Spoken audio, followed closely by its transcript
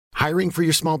Hiring for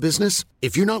your small business?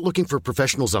 If you're not looking for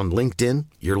professionals on LinkedIn,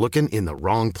 you're looking in the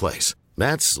wrong place.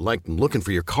 That's like looking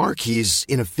for your car keys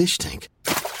in a fish tank.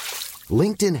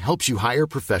 LinkedIn helps you hire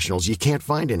professionals you can't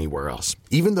find anywhere else,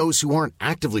 even those who aren't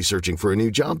actively searching for a new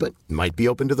job but might be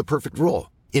open to the perfect role.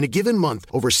 In a given month,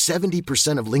 over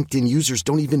 70% of LinkedIn users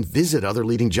don't even visit other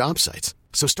leading job sites.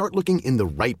 So start looking in the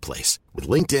right place. With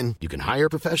LinkedIn, you can hire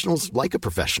professionals like a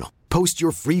professional. Post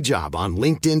your free job on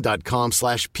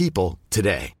linkedin.com/people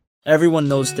today. Everyone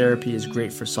knows therapy is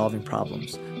great for solving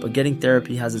problems, but getting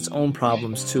therapy has its own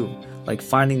problems too, like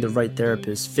finding the right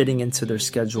therapist, fitting into their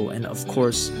schedule, and of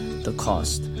course, the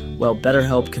cost. Well,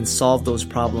 BetterHelp can solve those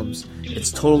problems. It's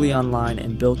totally online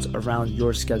and built around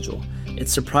your schedule.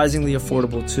 It's surprisingly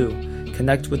affordable too.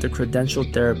 Connect with a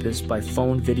credentialed therapist by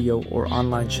phone, video, or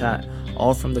online chat,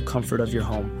 all from the comfort of your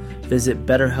home. Visit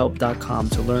BetterHelp.com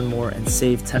to learn more and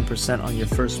save 10% on your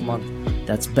first month.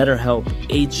 That's BetterHelp,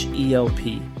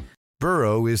 H-E-L-P.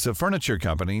 Burrow is a furniture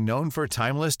company known for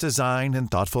timeless design and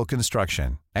thoughtful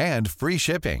construction, and free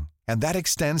shipping, and that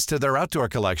extends to their outdoor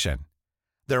collection.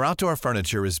 Their outdoor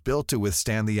furniture is built to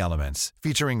withstand the elements,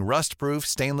 featuring rust-proof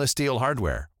stainless steel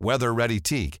hardware, weather-ready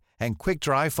teak, and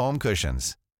quick-dry foam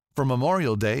cushions. For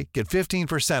Memorial Day, get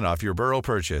 15% off your Burrow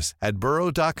purchase at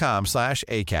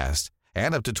burrow.com/acast,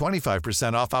 and up to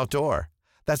 25% off outdoor.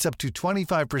 That's up to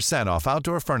 25% off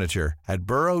outdoor furniture at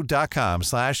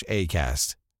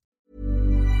burrow.com/acast.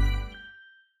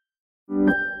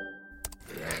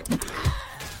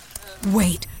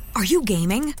 Wait, are you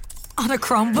gaming? On a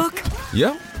Chromebook?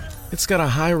 Yep. It's got a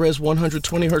high-res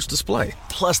 120Hz display,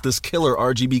 plus this killer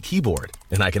RGB keyboard.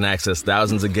 And I can access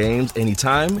thousands of games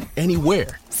anytime,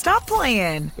 anywhere. Stop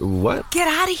playing. What? Get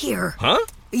out of here. Huh?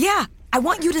 Yeah, I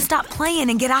want you to stop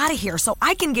playing and get out of here so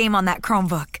I can game on that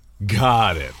Chromebook.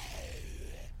 Got it.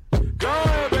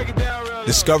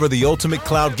 Discover the ultimate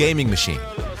cloud gaming machine.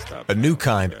 A new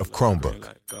kind of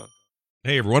Chromebook.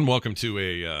 Hey everyone, welcome to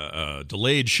a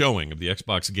delayed showing of the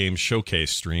Xbox Games Showcase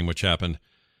stream, which happened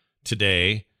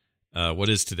today. What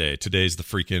is today? Today's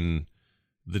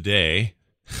the day.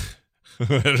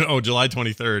 Oh, July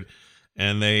 23rd.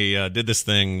 And they did this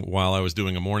thing while I was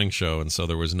doing a morning show, and so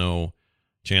there was no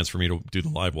chance for me to do the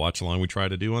live watch along we try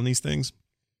to do on these things.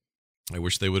 I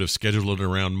wish they would have scheduled it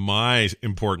around my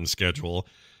important schedule.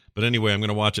 But anyway, I'm going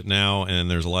to watch it now, and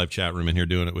there's a live chat room in here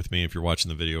doing it with me if you're watching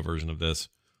the video version of this.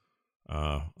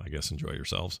 I guess enjoy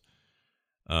yourselves.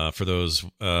 For those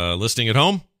listening at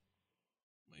home,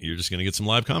 you're just going to get some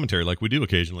live commentary like we do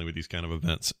occasionally with these kind of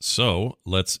events. So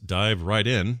let's dive right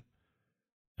in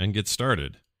and get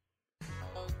started.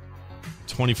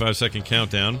 25-second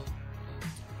countdown.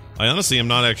 I honestly am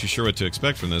not actually sure what to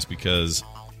expect from this because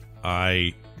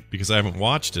I haven't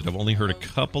watched it. I've only heard a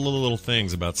couple of little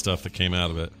things about stuff that came out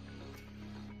of it.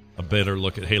 A better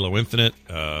look at Halo Infinite,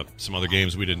 some other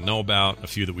games we didn't know about, a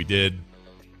few that we did.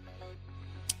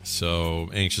 So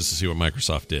anxious to see what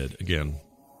Microsoft did. Again,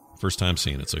 first time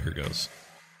seeing it, so here goes.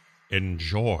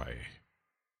 Enjoy.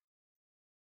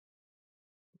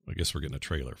 I guess we're getting a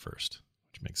trailer first,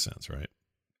 which makes sense, right?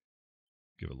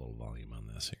 Give a little volume on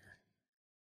this here.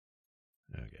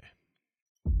 Okay.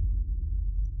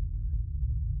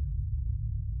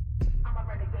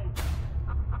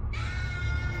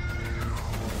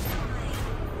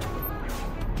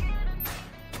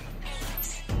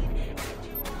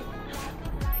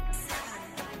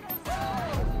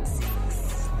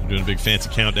 I'm doing a big fancy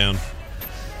countdown.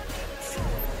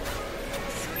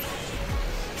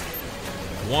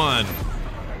 1.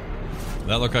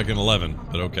 That looked like an 11,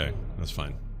 but okay. That's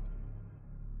fine.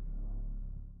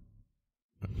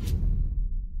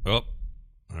 Oh, all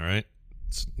right.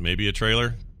 It's maybe a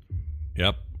trailer.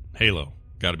 Yep. Halo.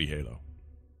 Got to be Halo.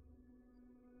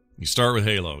 You start with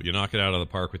Halo. You knock it out of the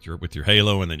park with your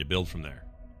Halo, and then you build from there.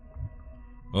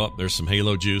 Oh, there's some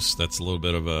Halo juice. That's a little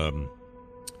bit of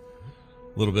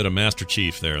Master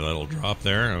Chief there. That'll drop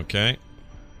there. Okay.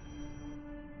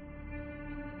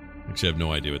 Actually, I have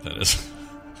no idea what that is.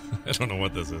 I don't know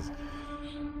what this is.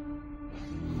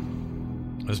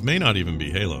 This may not even be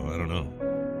Halo. I don't know.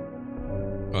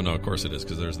 Oh, no, of course it is,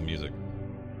 because there's the music.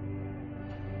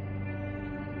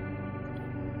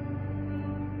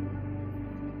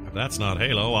 If that's not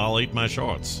Halo, I'll eat my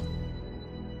shorts.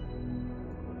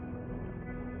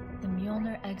 The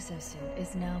Mjolnir exosuit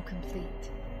is now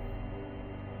complete.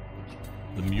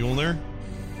 The Mjolnir?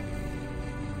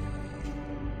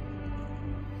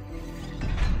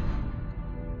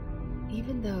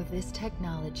 Even though this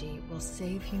technology will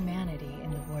save humanity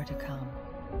in the war to come.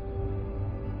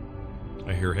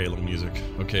 I hear Halo music.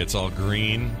 Okay, it's all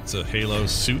green. It's a Halo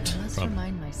suit. I must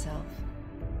remind myself.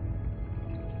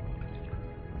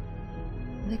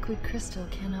 Liquid crystal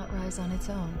cannot rise on its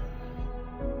own.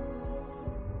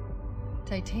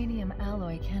 Titanium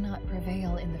alloy cannot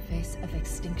prevail in the face of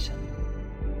extinction.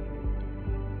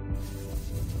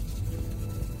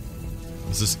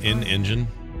 Is this in engine?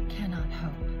 Cannot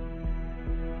hope.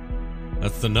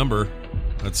 That's the number.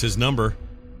 That's his number.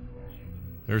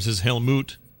 There's his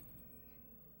Helmut.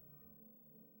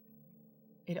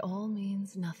 It all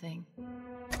means nothing.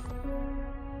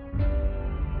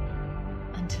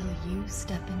 Until you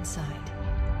step inside.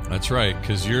 That's right,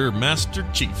 because you're Master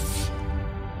Chief.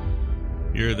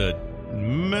 You're the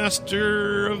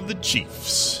master of the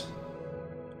chiefs.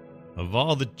 Of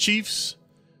all the chiefs,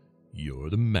 you're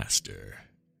the master.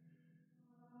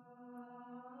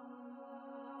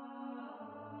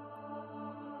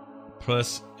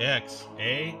 Plus X,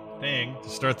 a thing to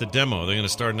start the demo. They're going to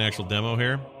start an actual demo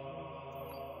here.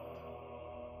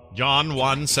 John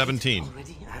 1:17.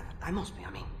 Already? I must be. I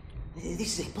mean,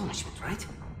 this is a punishment, right?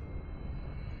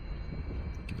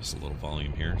 Give us a little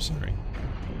volume here. Sorry.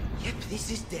 Yep,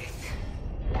 this is death.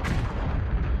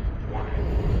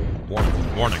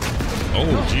 Warning.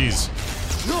 Oh, jeez.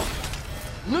 No!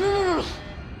 No!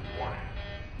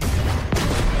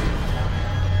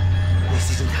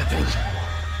 This isn't happening.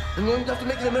 I'm going to have to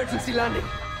make an emergency landing.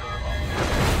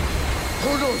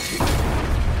 Hold on, Chief.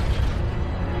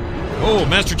 Oh,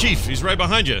 Master Chief, he's right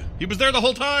behind you. He was there the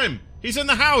whole time. He's in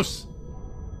the house.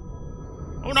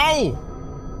 Oh, no.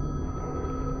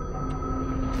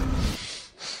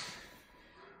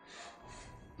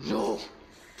 No.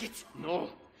 No.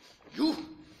 You.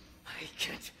 I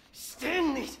can't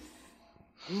stand this.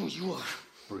 Who you are.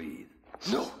 Breathe.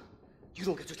 No. You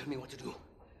don't get to tell me what to do.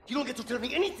 You don't get to tell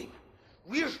me anything.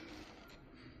 We're... Are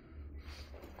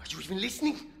you even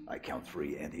listening? I count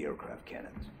 3 anti-aircraft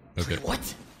cannons. Okay.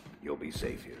 What? You'll be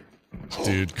safe here.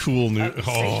 Dude, cool news.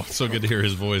 Oh, so good to hear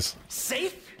his voice.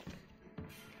 Safe?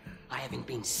 I haven't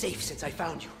been safe since I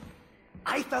found you.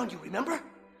 I found you, remember?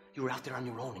 You were out there on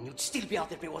your own, and you'd still be out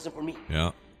there if it wasn't for me.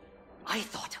 Yeah. I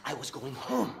thought I was going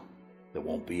home. There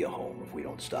won't be a home if we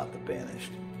don't stop the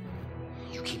Banished.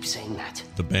 You keep saying that.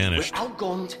 The Banished. We're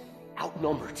outgunned,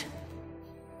 outnumbered.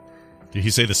 Did he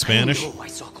say the Spanish? I know I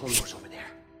saw condors over there.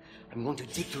 I'm going to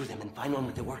dig through them and find one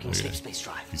with the working safe space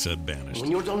drive. He said banished.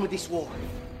 When you're done with this war,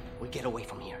 we'll get away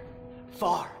from here.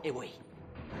 Far away.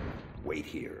 Wait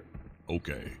here.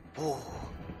 Okay. Oh.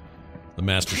 The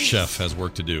Master Chef has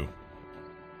work to do.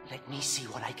 Let me see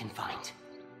what I can find.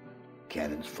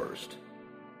 Cannons first.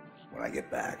 When I get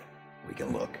back, we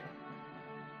can look.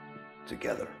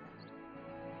 Together.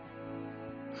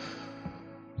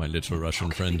 My little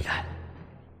Russian friend.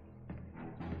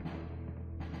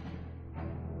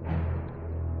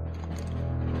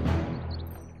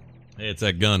 Hey, it's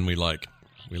that gun we like.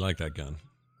 We like that gun.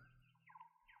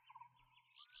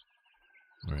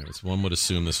 All right, so one would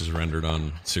assume this is rendered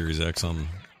on Series X on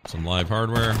some live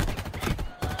hardware.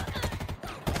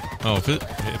 Oh,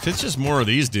 if it's just more of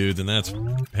these dudes and that's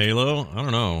Halo, I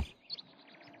don't know.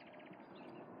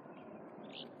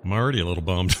 I'm already a little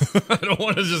bummed. I don't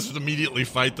want to just immediately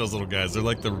fight those little guys. They're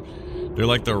like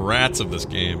the rats of this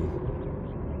game.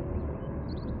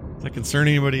 Does that concern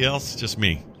anybody else? Just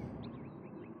me.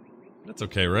 That's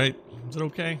okay, right? Is it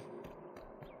okay?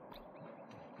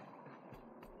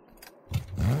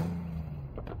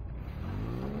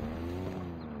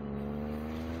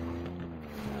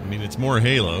 I mean, it's more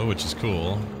Halo, which is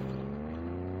cool.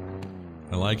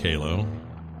 I like Halo.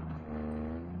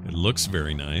 It looks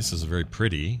very nice. It's a very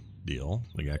pretty deal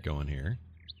they got going here.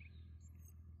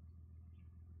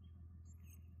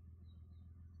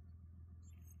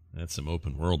 That's some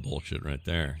open world bullshit right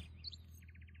there.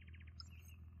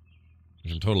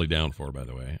 Which I'm totally down for, by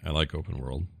the way. I like open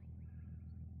world.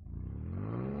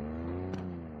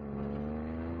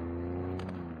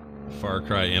 Far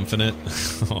Cry Infinite.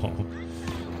 Oh.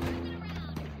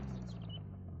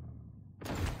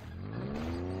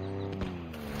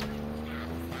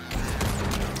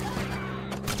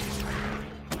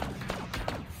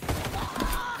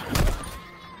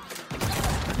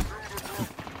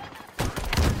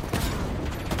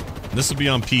 This will be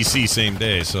on PC same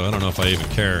day, so I don't know if I even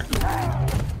care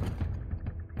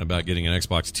about getting an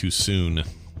Xbox too soon. The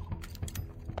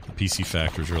PC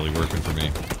factor is really working for me.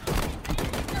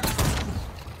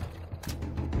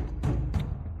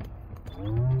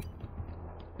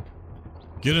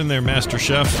 Get in there, Master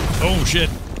Chef. Oh, shit.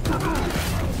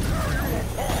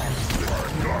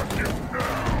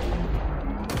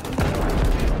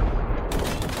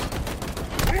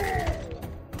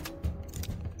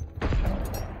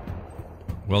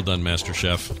 Well done, Master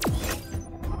Chef.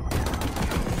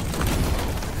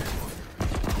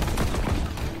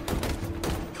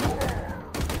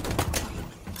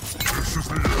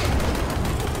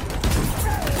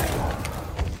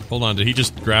 Hold on, did he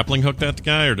just grappling hook that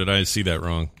guy, or did I see that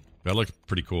wrong? That looked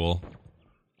pretty cool.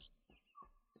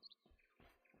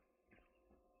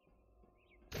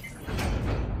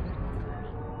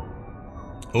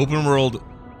 Open world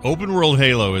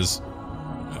Halo is,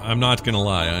 I'm not gonna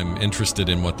lie, I'm interested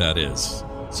in what that is.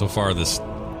 So far this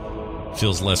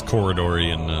feels less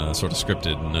corridory and sort of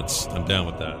scripted, and I'm down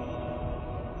with that.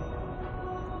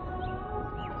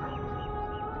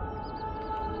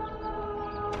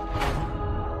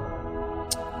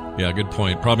 Yeah, good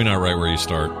point. Probably not right where you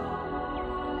start.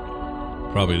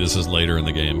 Probably this is later in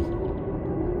the game.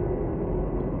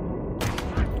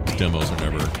 Demos are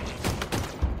never...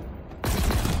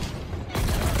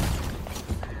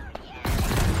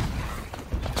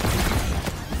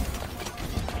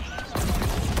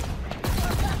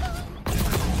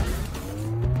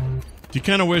 Do you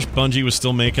kind of wish Bungie was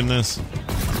still making this?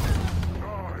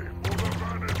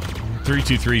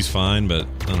 323 is fine, but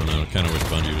I don't know. I kind of wish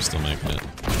Bungie was still making it.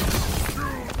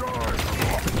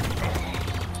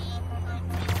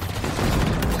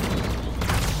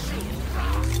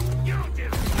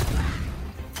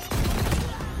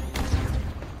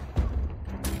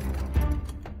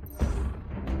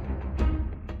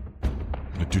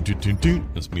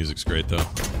 This music's great, though.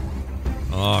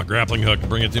 Oh, grappling hook.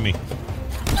 Bring it to me.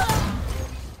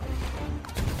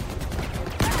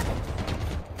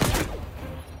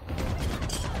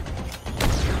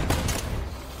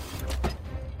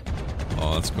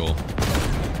 Oh, that's cool.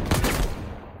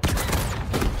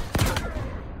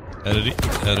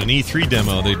 At an E3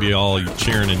 demo, they'd be all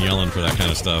cheering and yelling for that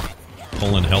kind of stuff.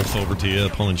 Pulling health over to you,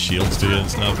 pulling shields to you and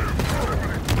stuff.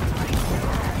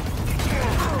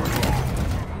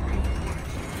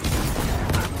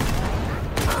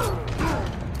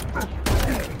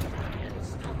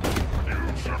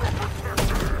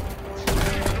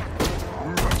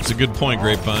 Good point,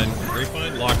 Grapevine.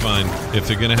 Lockvine. If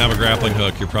they're going to have a grappling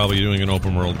hook, you're probably doing an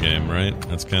open world game, right?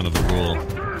 That's kind of the rule.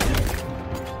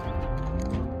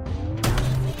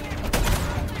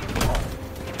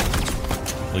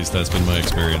 At least that's been my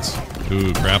experience.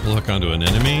 Ooh, grapple hook onto an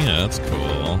enemy? That's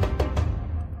cool.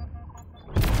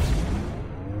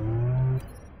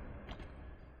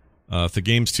 If the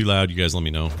game's too loud, you guys let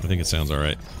me know. I think it sounds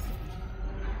alright.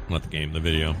 Not the game, the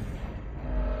video.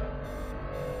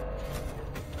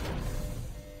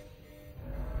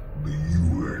 The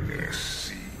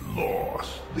UNSC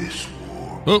lost this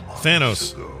war. Oh,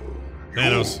 Thanos.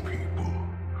 Thanos. Your people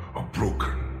are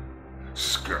broken,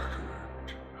 scattered,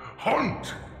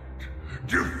 hunted,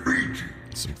 defeated.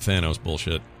 Some Thanos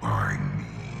bullshit. By me.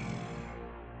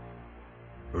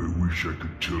 I wish I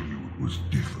could tell you it was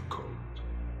difficult,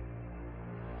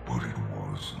 but it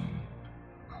wasn't.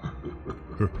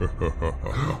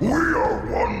 We are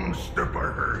one step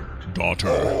ahead. Daughter.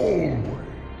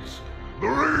 Always. The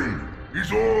ring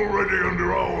is already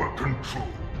under our control.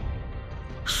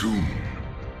 Soon,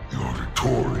 the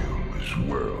auditorium as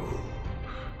well.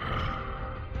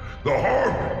 The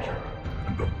Harbinger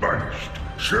and the Banished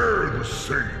share the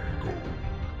same goal.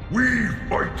 We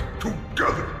fight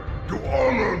together to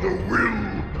honor the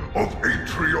will of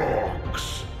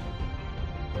Atriox.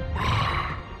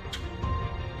 But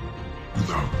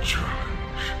without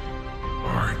challenge,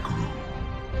 I grew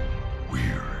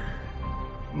weary,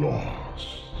 lost.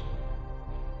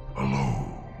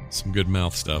 Alone. Some good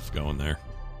mouth stuff going there.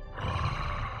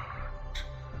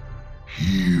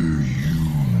 Here you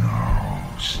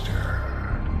now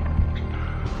stand.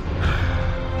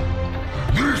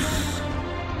 This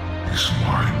is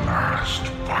my last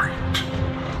fight.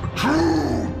 A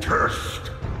true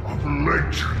test of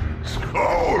legends.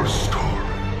 Our story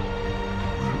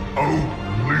will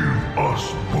outlive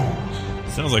us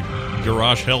both. Sounds like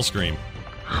Garrosh Hellscream.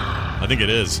 I think it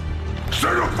is.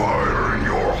 Set a fire in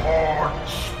your heart,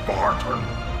 Spartan.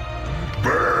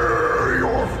 Bare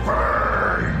your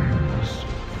fangs.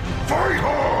 Fight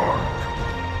hard.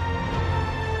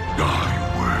 Die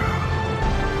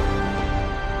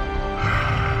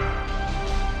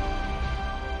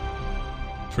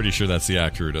well. Pretty sure that's the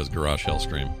actor who does Garrosh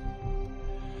Hellscream.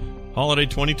 Holiday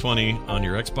 2020 on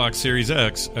your Xbox Series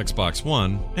X, Xbox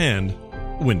One, and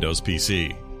Windows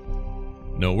PC.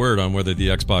 No word on whether the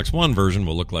Xbox One version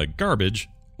will look like garbage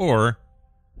or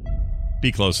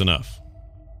be close enough.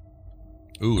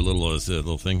 Ooh, a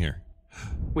little thing here.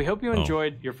 We hope you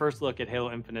enjoyed your first look at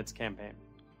Halo Infinite's campaign.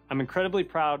 I'm incredibly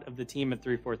proud of the team at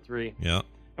 343. Yeah.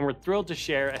 And we're thrilled to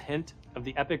share a hint of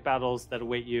the epic battles that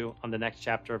await you on the next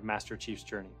chapter of Master Chief's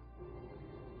journey.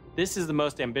 This is the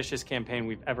most ambitious campaign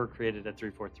we've ever created at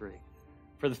 343.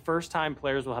 For the first time,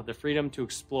 players will have the freedom to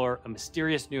explore a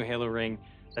mysterious new Halo ring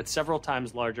that's several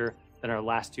times larger than our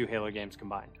last two Halo games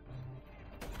combined.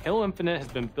 Halo Infinite has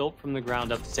been built from the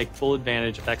ground up to take full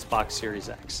advantage of Xbox Series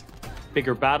X.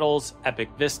 Bigger battles, epic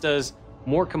vistas,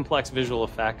 more complex visual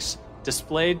effects,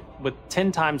 displayed with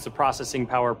 10 times the processing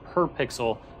power per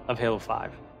pixel of Halo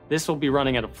 5. This will be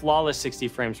running at a flawless 60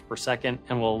 frames per second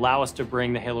and will allow us to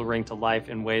bring the Halo ring to life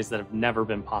in ways that have never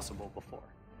been possible before.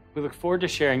 We look forward to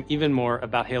sharing even more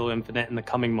about Halo Infinite in the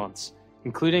coming months,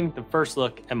 including the first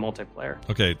look at multiplayer.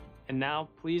 Okay. And now,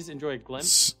 please enjoy a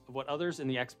glimpse of what others in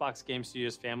the Xbox Game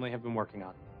Studios family have been working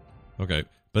on. Okay,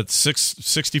 but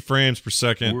 60 frames per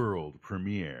second. World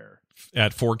premiere.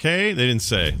 At 4K? They didn't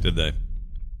say, did they?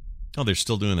 Oh, they're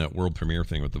still doing that world premiere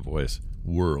thing with the voice.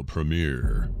 World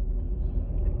premiere.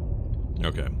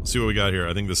 Okay, let's see what we got here.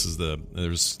 I think this is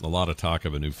there's a lot of talk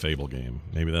of a new Fable game.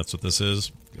 Maybe that's what this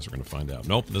is. Guess we're going to find out.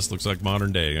 Nope, this looks like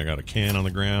modern day. I got a can on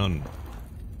the ground.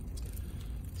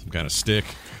 Some kind of stick.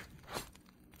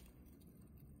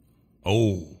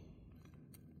 Oh.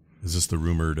 Is this the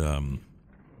rumored,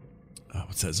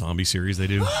 what's that zombie series they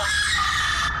do?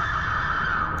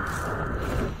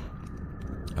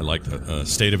 I like the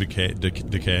State of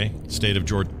Decay. State of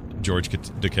George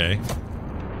Decay.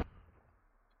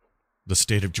 The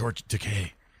State of George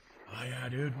Decay. Oh yeah,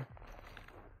 dude.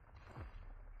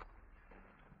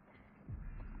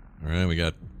 All right, we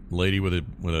got lady with a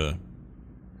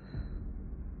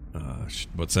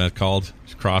what's that called?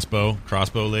 Crossbow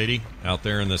lady out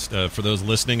there in this. For those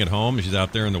listening at home, she's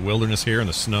out there in the wilderness here in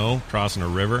the snow, crossing a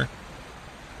river.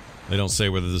 They don't say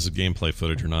whether this is gameplay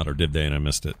footage or not, or did they? And I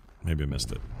missed it. Maybe I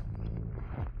missed it.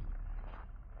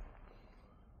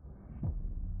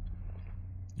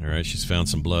 All right, she's found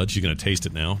some blood. She's gonna taste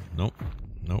it now. Nope,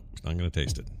 she's not gonna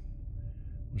taste it.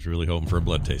 I was really hoping for a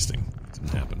blood tasting.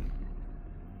 Didn't happen.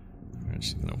 All right,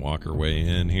 she's gonna walk her way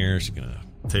in here. She's gonna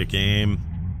take aim.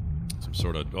 Some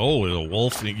sort of a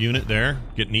wolf unit there.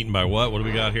 Getting eaten by what? What do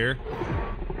we got here?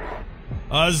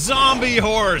 A zombie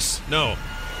horse. No.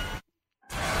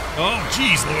 Oh,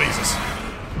 jeez, Louises.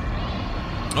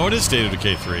 Oh, it is State of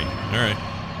Decay 3. All right.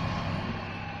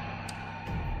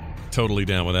 Totally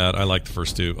down with that. I liked the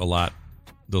first two a lot.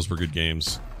 Those were good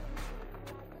games.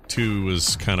 2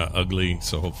 was kind of ugly,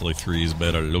 so hopefully 3 is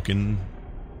better looking.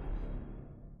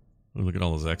 Oh, look at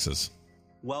all those X's.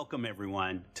 Welcome,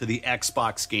 everyone, to the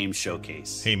Xbox Game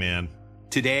Showcase. Hey, man.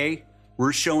 Today,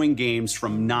 we're showing games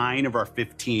from 9 of our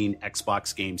 15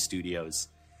 Xbox Game Studios,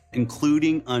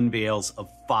 including unveils of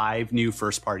 5 new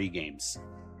first-party games.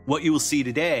 What you will see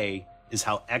today is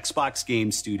how Xbox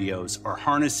Game Studios are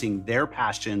harnessing their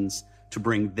passions to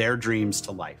bring their dreams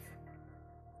to life.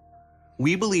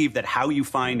 We believe that how you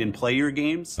find and play your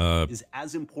games is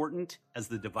as important as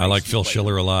the device. I like Phil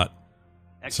Schiller a lot.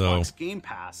 Xbox Game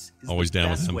Pass is always the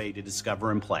down with best him. way to discover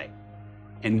and play.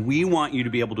 And we want you to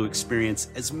be able to experience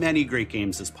as many great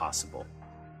games as possible.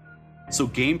 So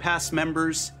Game Pass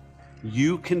members,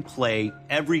 you can play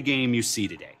every game you see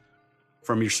today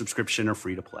from your subscription or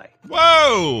free to play.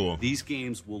 Whoa! These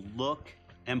games will look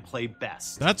and play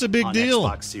best. That's a big on deal.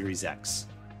 Xbox Series X,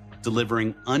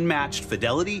 delivering unmatched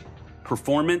fidelity,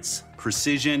 performance,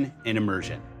 precision, and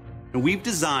immersion. And we've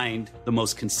designed the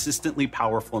most consistently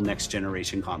powerful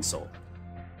next-generation console.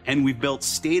 And we've built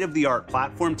state-of-the-art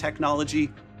platform technology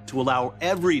to allow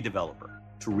every developer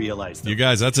to realize You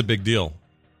guys, that's a big deal.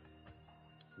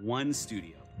 one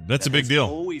studio. That's that a big has deal.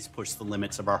 Always push the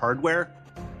limits of our hardware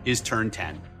is Turn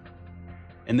 10.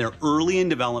 And they're early in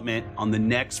development on the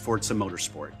next Forza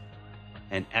Motorsport.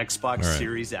 And Xbox All right.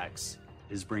 Series X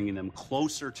is bringing them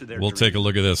closer to their We'll take a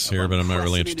look at this dream here, of but I'm not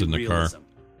really interested in the car. realism,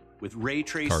 with ray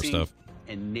tracing stuff.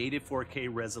 and native 4K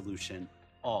resolution,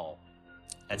 all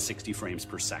at 60 frames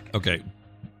per second. Okay.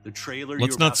 The trailer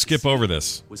Let's you're not about to skip see over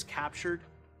this. was captured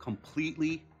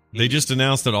completely. They just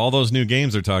announced that all those new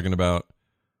games they're talking about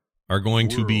are going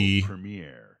to be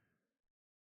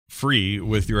free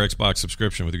with your Xbox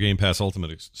subscription, with your Game Pass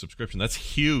Ultimate subscription. That's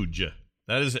huge.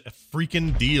 That is a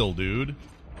freaking deal, dude.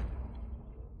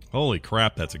 Holy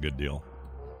crap, that's a good deal.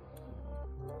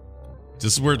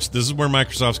 This is where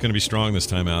Microsoft's going to be strong this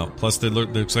time out. Plus, it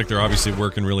looks like they're obviously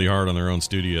working really hard on their own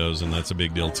studios, and that's a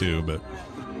big deal too. But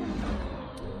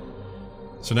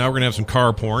so now we're going to have some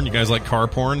car porn. You guys like car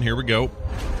porn? Here we go.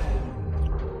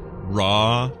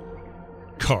 Raw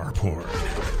car porn.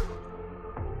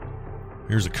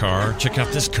 Here's a car. Check out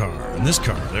this car. And this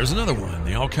car. There's another one.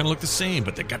 They all kind of look the same,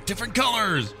 but they got different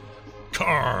colors.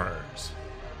 Cars.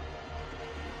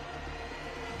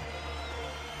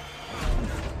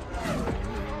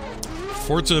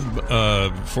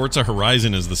 Forza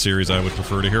Horizon is the series I would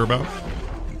prefer to hear about.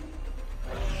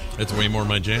 It's way more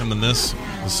my jam than this.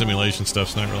 The simulation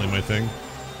stuff's not really my thing.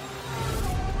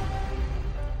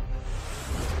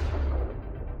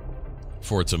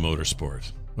 Forza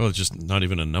Motorsport. Oh, it's just not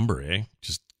even a number, eh?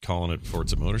 Just calling it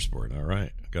Forza Motorsport. All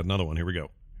right. Got another one. Here we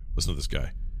go. Listen to this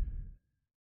guy.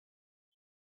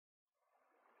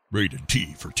 Rated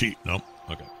T for T. Nope.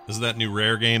 Okay. This is that new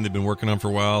Rare game they've been working on for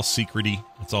a while. Secrety.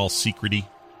 It's all secrety.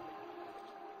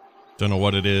 Don't know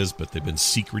what it is, but they've been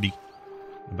secrety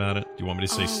about it. Do you want me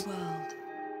to say... Our world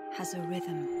has a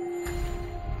rhythm.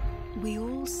 We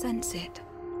all sense it.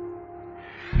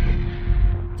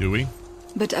 Do we?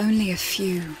 But only a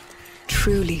few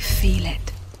truly feel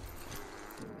it.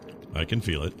 I can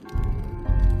feel it.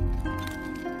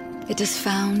 It is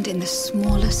found in the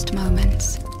smallest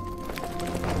moments.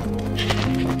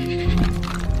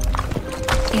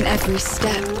 In every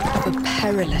step of a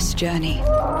perilous journey.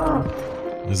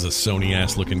 This is a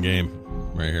Sony-ass looking game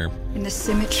right here. In the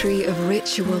symmetry of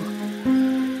ritual.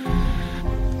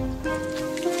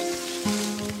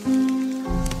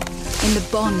 In the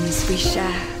bonds we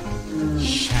share.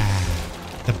 Share.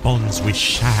 The bonds we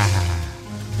share.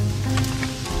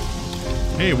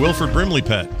 Hey, Wilford Brimley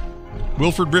pet.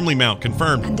 Wilford Brimley mount,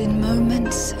 confirmed. And in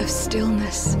moments of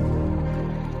stillness.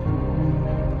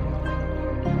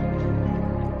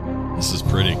 This is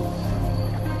pretty.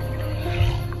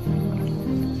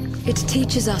 It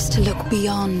teaches us to look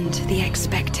beyond the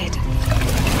expected.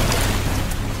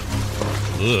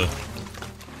 Ugh.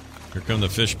 Here come the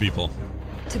fish people.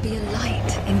 To be a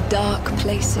light in dark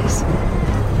places.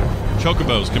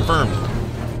 Chocobos, confirmed.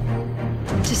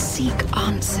 To seek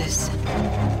answers.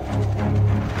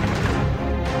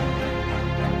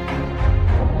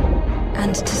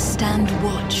 And to stand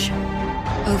watch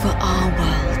over our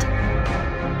world.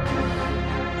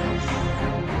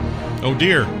 Oh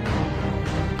dear.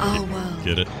 Our world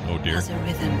Get it? Oh dear. has a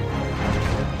rhythm.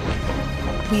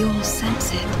 We all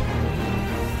sense it.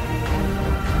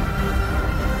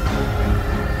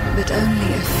 But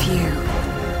only a few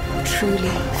truly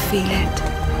feel it.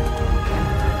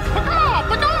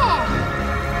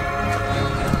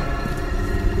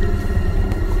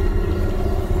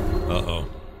 Uh-oh.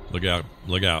 Look out.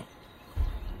 Look out.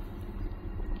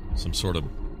 Some sort of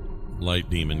light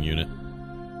demon unit.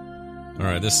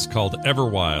 Alright, this is called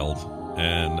Everwild.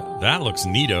 And that looks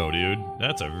neato, dude.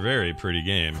 That's a very pretty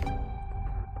game.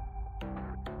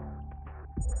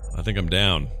 I think I'm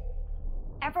down.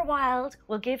 Everwild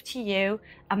will give to you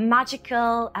a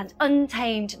magical and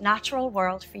untamed natural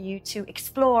world for you to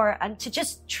explore and to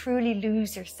just truly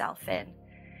lose yourself in.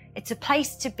 It's a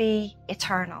place to be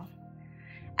eternal.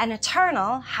 And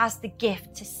Eternal has the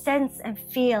gift to sense and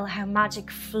feel how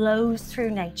magic flows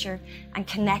through nature and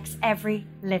connects every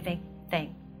living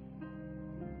thing.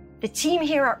 The team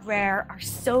here at Rare are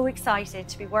so excited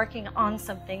to be working on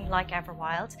something like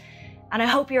Everwild, and I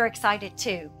hope you're excited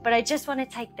too. But I just want to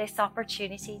take this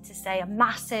opportunity to say a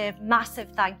massive, massive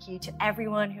thank you to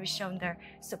everyone who's shown their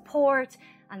support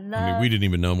and love. I mean, we didn't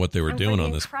even know what they were doing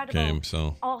on this game,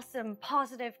 so awesome,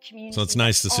 positive community. So it's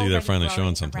nice to see they're finally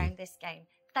showing something around this game.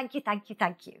 Thank you, thank you,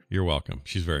 thank you. You're welcome.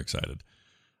 She's very excited.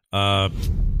 Okay.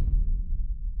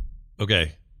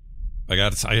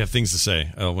 I have things to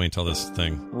say. I'll wait until this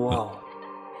thing. Whoa.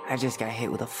 I just got hit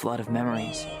with a flood of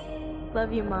memories.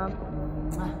 Love you, Mom.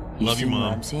 Love you, Mom.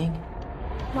 What I'm seeing?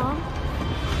 Mom?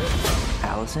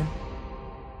 Allison?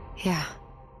 Yeah.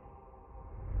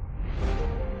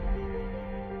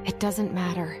 It doesn't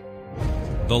matter.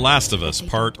 The Last of Us,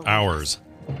 Part Hours.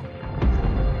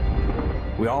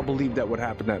 We all believed that what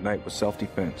happened that night was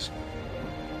self-defense.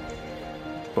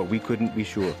 But we couldn't be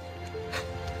sure.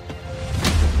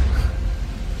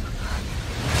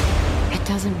 It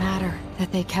doesn't matter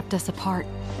that they kept us apart.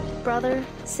 Brother,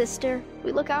 sister,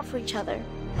 we look out for each other.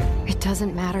 It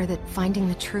doesn't matter that finding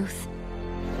the truth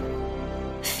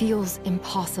feels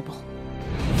impossible.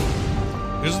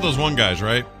 These are those one guys,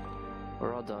 right?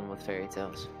 We're all done with fairy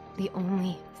tales. The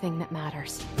only thing that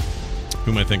matters.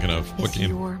 Who am I thinking of? What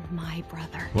game? You're my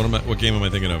brother. What game am I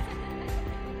thinking of?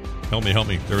 Help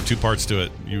me. There were two parts to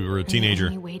it. You were a teenager.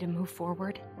 The only way to move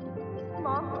forward,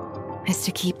 Mom? is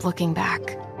to keep looking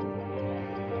back.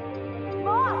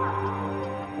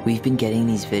 We've been getting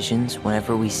these visions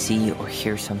whenever we see or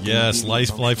hear something. Yes,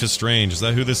 Life is Strange. Is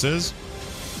that who this is?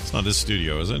 It's not this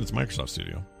studio, is it? It's Microsoft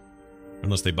Studio.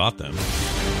 Unless they bought them.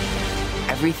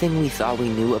 Everything we thought we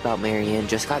knew about Marianne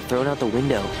just got thrown out the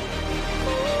window.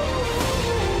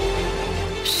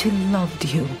 She loved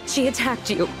you. She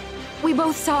attacked you. We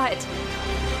both saw it.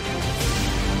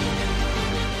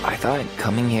 I thought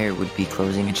coming here would be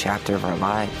closing a chapter of our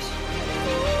lives.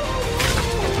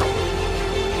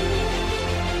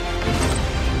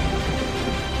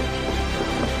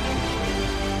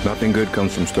 Nothing good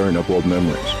comes from stirring up old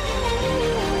memories.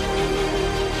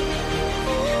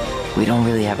 We don't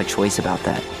really have a choice about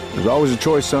that. There's always a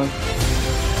choice, son.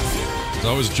 There's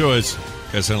always choice. You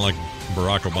guys sound like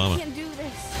Barack Obama. I can't do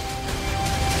this.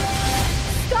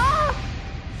 Stop!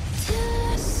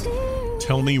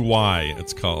 Tell Me Why,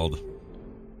 it's called.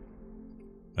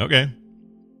 Okay.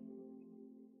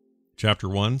 Chapter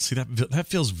 1. See, that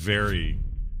feels very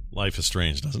Life is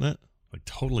Strange, doesn't it? Like,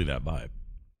 totally that vibe.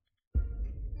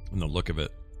 And the look of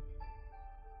it.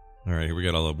 All right, here we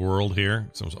got a world here.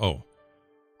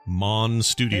 Mon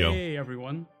Studio. Hey,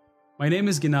 everyone. My name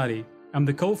is Gennady. I'm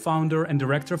the co-founder and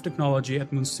director of technology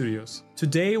at Moon Studios.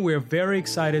 Today, we're very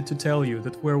excited to tell you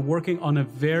that we're working on a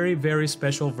very, very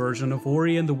special version of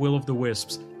Ori and the Will of the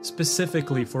Wisps,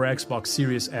 specifically for Xbox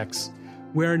Series X.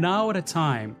 We are now at a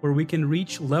time where we can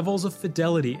reach levels of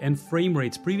fidelity and frame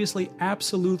rates previously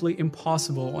absolutely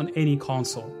impossible on any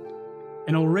console.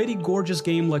 An already gorgeous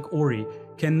game like Ori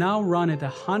can now run at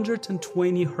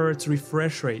 120 Hz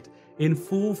refresh rate in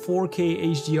full 4K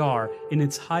HDR in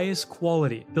its highest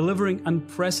quality, delivering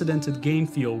unprecedented game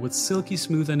feel with silky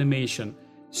smooth animation,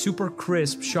 super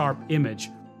crisp, sharp image,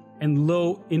 and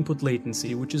low input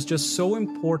latency, which is just so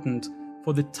important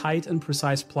for the tight and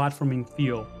precise platforming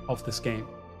feel of this game.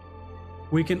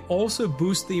 We can also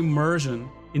boost the immersion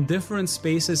in different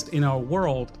spaces in our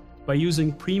world by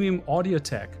using premium audio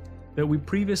tech that we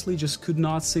previously just could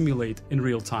not simulate in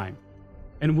real time.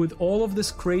 And with all of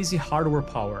this crazy hardware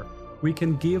power, we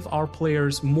can give our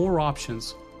players more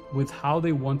options with how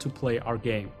they want to play our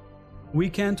game. We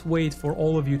can't wait for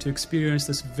all of you to experience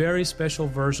this very special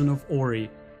version of Ori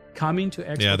coming to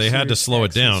Xbox. Yeah, they had to slow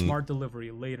it down smart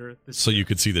delivery later this so you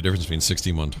could see the difference between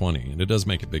 60 and 120, and it does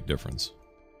make a big difference.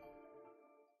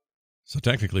 So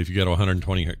technically, if you got a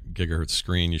 120 gigahertz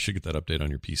screen, you should get that update on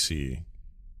your PC.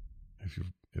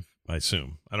 If I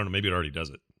assume, I don't know, maybe it already does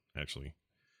it actually.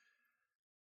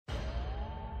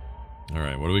 All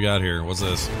right, what do we got here? What's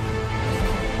this?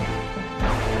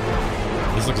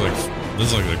 This looks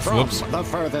like From whoops. the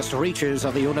furthest reaches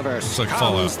of the universe Looks like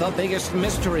comes Fallout. the biggest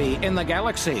mystery in the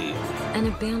galaxy. An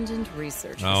abandoned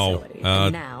reresearch facility,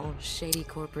 and now shady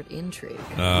corporate intrigue.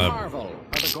 Marvel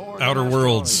of the Gorgon Outer asteroid.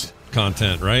 Worlds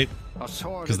content, right? A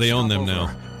sword Because they own them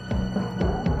now.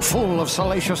 full of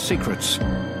salacious secrets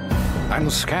and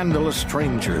scandalous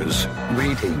strangers.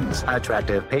 Greetings,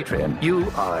 attractive patron. You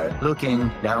are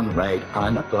looking downright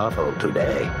unlawful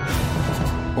today.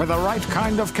 With the right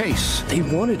kind of case, They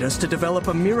wanted us to develop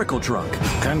a miracle drug.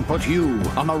 can put you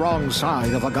on the wrong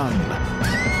side of a gun.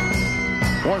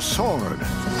 Or sword.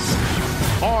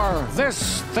 Or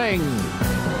this thing.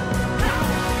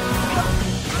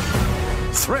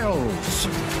 Thrills.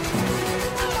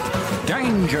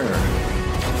 Danger.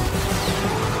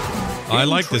 I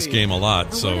like this game a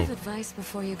lot, so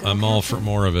I'm all for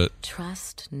more of it.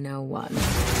 Trust no one.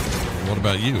 What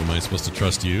about you? Am I supposed to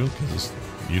trust you? Because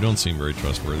you don't seem very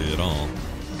trustworthy at all.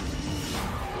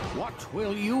 What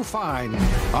will you find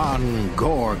on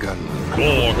Gorgon?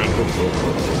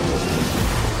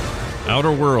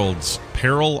 Outer Worlds,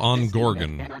 Peril on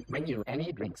Gorgon. Cannot bring you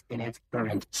any drinks in its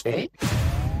current state.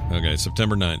 Okay,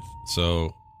 September 9th.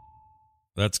 So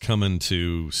that's coming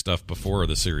to stuff before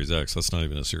the Series X. That's not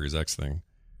even a Series X thing.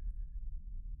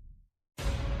 All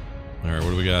right, what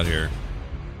do we got here?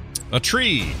 A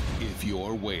tree. If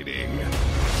you're waiting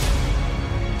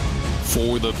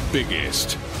for the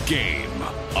biggest game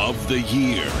of the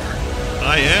year,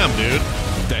 I am, dude.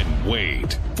 Then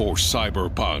wait for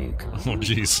Cyberpunk. Oh,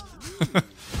 jeez.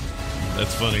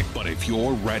 That's funny. But if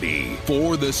you're ready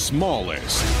for the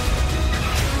smallest,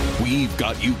 we've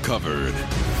got you covered.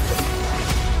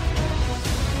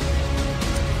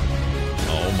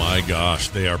 Oh my gosh,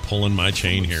 they are pulling my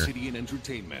chain here. Obsidian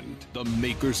Entertainment, the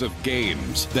makers of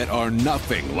games that are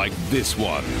nothing like this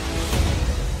one.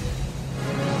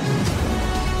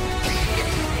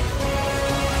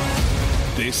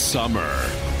 This summer,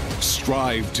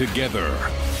 strive together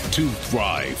to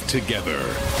thrive together.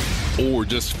 Or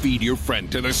just feed your friend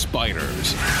to the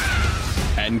spiders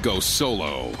and go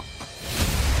solo.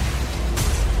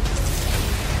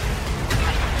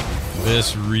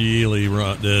 This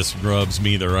rubs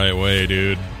me the right way,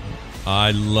 dude.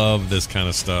 I love this kind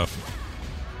of stuff.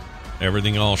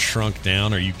 Everything all shrunk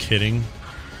down. Are you kidding?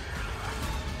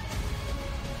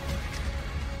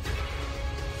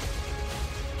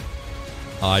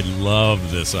 I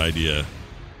love this idea.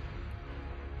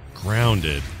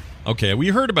 Grounded. Okay, we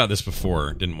heard about this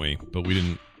before, didn't we? But we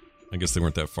didn't. I guess they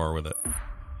weren't that far with it.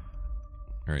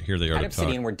 All right, here they are At to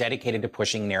Obsidian, talk. we're dedicated to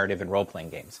pushing narrative and role-playing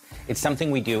games. It's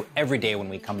something we do every day when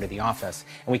we come to the office,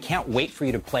 and we can't wait for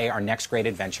you to play our next great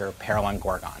adventure, Peril on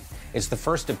Gorgon. It's the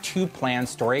first of 2 planned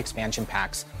story expansion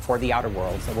packs for the Outer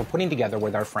Worlds that we're putting together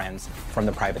with our friends from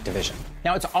the Private Division.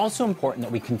 Now, it's also important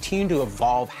that we continue to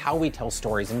evolve how we tell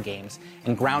stories in games,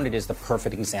 and Grounded is the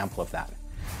perfect example of that.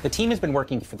 The team has been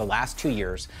working for the last 2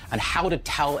 years on how to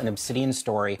tell an Obsidian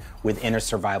story within a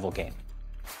survival game.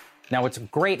 Now, what's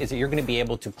great is that you're going to be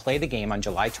able to play the game on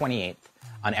July 28th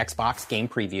on Xbox Game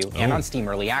Preview and on Steam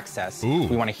Early Access. Ooh.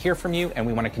 We want to hear from you, and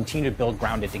we want to continue to build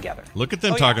Grounded together. Look at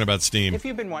them talking about Steam. If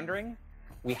you've been wondering,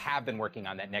 we have been working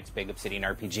on that next big Obsidian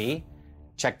RPG.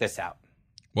 Check this out.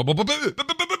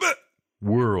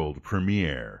 World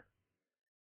premiere.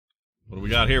 What do we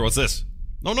got here? What's this?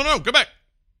 No, go back.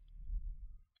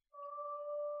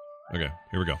 Okay,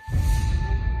 here we go.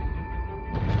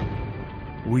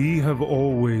 We have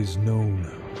always known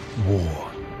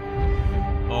war.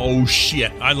 Oh,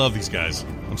 shit. I love these guys.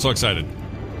 I'm so excited.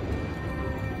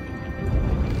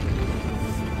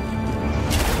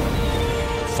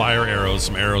 Fire arrows.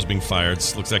 Some arrows being fired.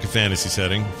 This looks like a fantasy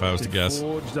setting, if I was to guess.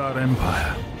 Forged our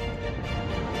empire.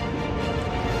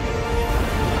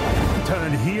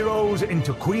 Turned heroes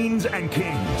into queens and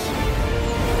kings.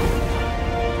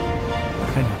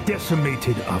 And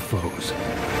decimated our foes.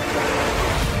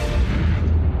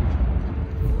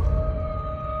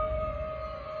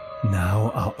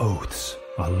 Now our oaths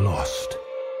are lost,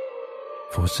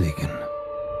 forsaken.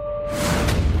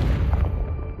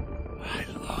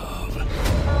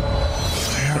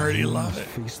 I already love it.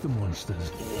 Face the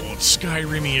monsters. Oh, it's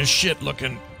Skyrim-y as shit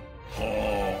looking.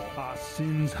 Oh. Our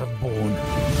sins have borne.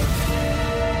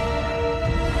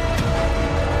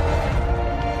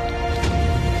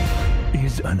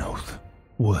 Is an oath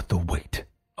worth the weight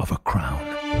of a crown?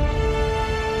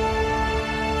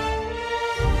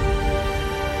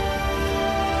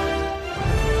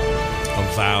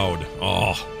 Avowed.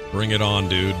 Oh, bring it on,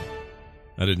 dude.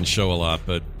 I didn't show a lot,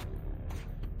 but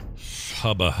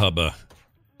hubba.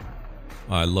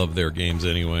 I love their games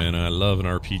anyway, and I love an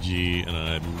RPG,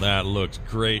 and that looks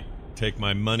great. Take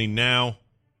my money now.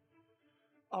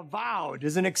 Avowed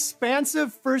is an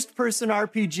expansive first-person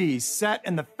RPG set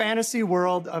in the fantasy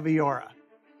world of Eora.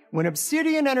 When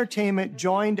Obsidian Entertainment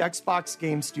joined Xbox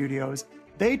Game Studios,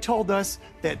 they told us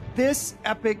that this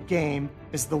epic game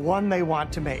is the one they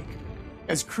want to make.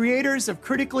 As creators of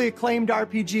critically acclaimed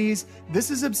RPGs,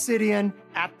 this is Obsidian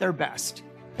at their best,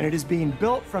 and it is being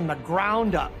built from the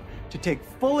ground up to take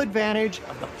full advantage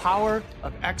of the power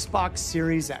of Xbox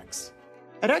Series X.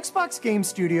 At Xbox Game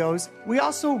Studios, we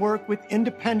also work with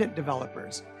independent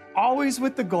developers, always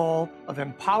with the goal of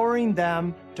empowering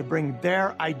them to bring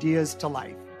their ideas to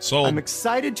life. Sold. I'm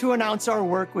excited to announce our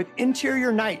work with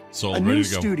Interior Night, Sold. a Ready new to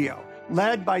go. studio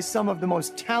led by some of the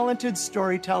most talented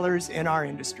storytellers in our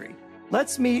industry.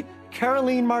 Let's meet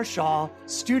Caroline Marshall,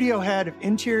 studio head of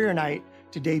Interior Night,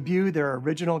 to debut their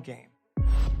original game.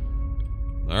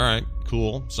 All right,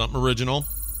 cool. Something original.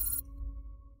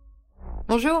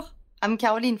 Bonjour, I'm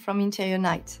Caroline from Interior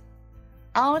Night.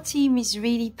 Our team is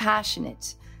really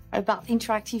passionate about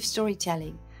interactive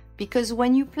storytelling because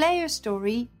when you play a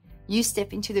story, you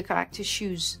step into the character's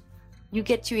shoes. You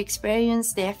get to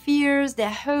experience their fears, their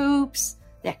hopes,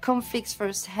 their conflicts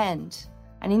firsthand.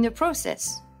 And in the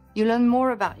process, you learn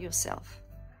more about yourself.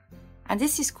 And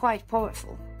this is quite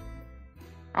powerful.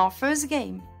 Our first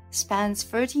game spans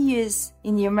 30 years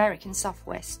in the American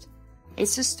Southwest.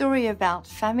 It's a story about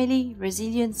family,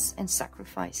 resilience, and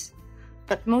sacrifice.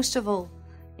 But most of all,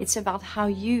 it's about how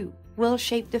you will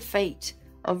shape the fate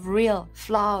of real,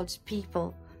 flawed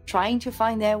people trying to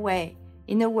find their way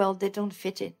in a world they don't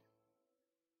fit in.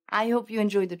 I hope you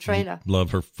enjoyed the trailer.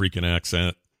 Love her freaking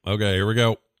accent. Okay, here we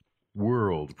go.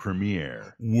 World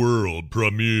premiere. World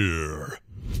premiere.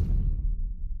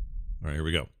 All right, here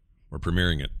we go. We're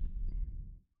premiering it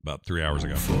about 3 hours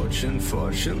ago. Fortune,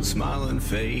 smiling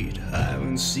fate. I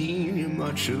haven't seen you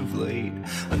much of late.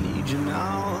 I need you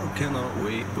now, cannot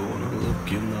wait. But when I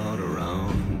look, you're not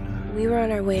around. We were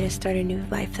on our way to start a new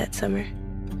life that summer.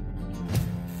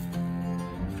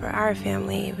 For our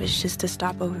family, it was just a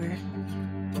stopover.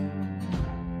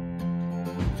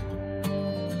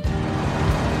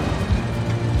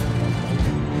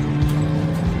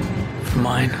 For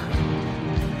mine,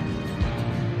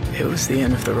 it was the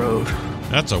end of the road.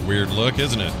 That's a weird look,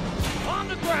 isn't it? On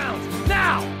the ground,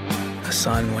 now! The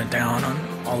sun went down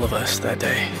on all of us that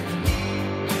day.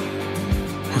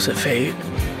 Was it fate?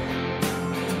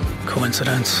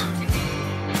 Coincidence?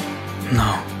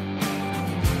 No.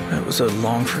 It was a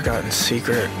long-forgotten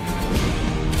secret,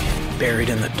 buried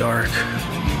in the dark.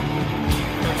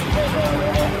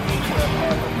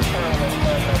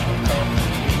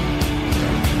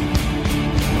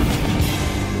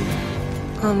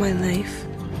 All my life,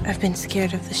 I've been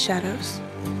scared of the shadows.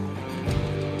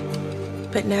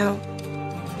 But now,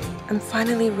 I'm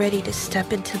finally ready to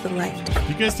step into the light.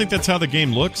 You guys think that's how the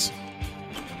game looks?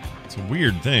 It's a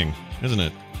weird thing, isn't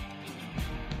it?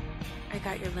 I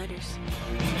got your letters.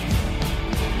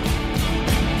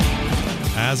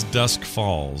 As Dusk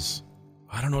Falls.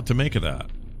 I don't know what to make of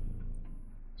that.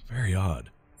 It's very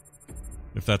odd.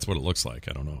 If that's what it looks like,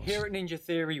 I don't know. Here at Ninja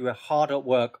Theory, we're hard at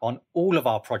work on all of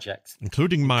our projects.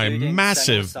 Including my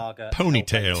massive Saga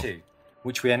ponytail. 2,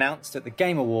 which we announced at the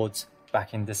Game Awards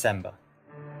back in December.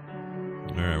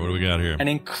 Alright, what do we got here? An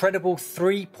incredible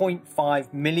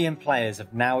 3.5 million players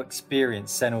have now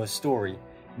experienced Senua's story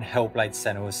in Hellblade: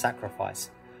 Senua's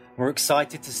Sacrifice. We're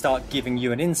excited to start giving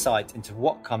you an insight into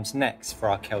what comes next for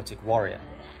our Celtic Warrior.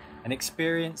 An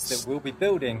experience that we'll be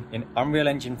building in Unreal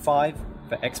Engine 5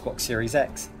 for Xbox Series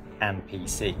X and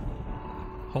PC.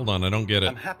 Hold on, I don't get it.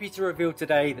 I'm happy to reveal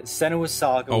today that Senua's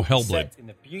Saga will be set in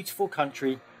the beautiful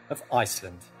country of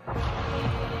Iceland.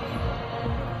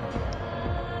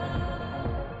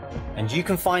 And you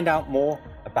can find out more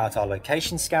about our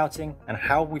location scouting and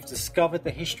how we've discovered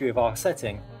the history of our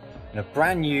setting in a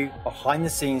brand new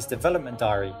behind-the-scenes development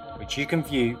diary, which you can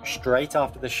view straight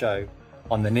after the show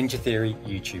on the Ninja Theory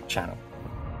YouTube channel.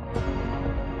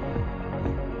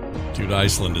 Dude,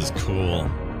 Iceland is cool.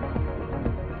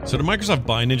 So did Microsoft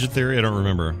buy Ninja Theory? I don't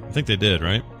remember. I think they did,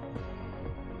 right?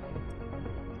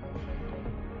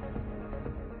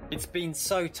 It's been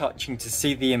so touching to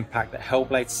see the impact that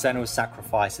Hellblade: Senua's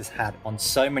Sacrifice has had on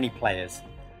so many players,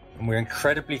 and we're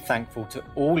incredibly thankful to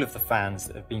all of the fans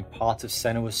that have been part of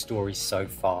Senua's story so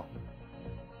far.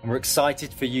 And we're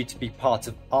excited for you to be part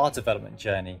of our development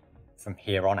journey from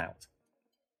here on out.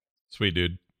 Sweet,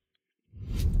 dude.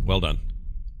 Well done.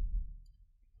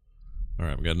 All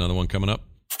right, we got another one coming up.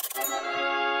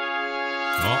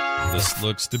 Oh, this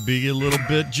looks to be a little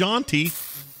bit jaunty,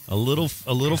 a little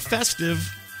festive.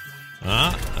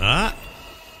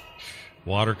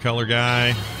 Watercolor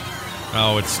guy.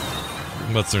 Oh, it's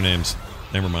what's their names?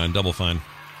 Never mind. Double Fine.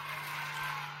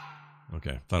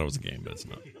 Okay, thought it was a game, but it's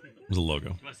not. It was a logo.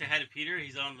 You want to say hi to Peter?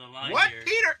 He's on the line. What?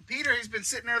 Here. Peter, he's been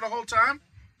sitting there the whole time?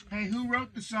 Hey, who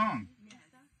wrote the song?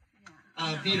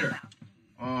 Peter.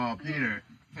 Oh, Peter.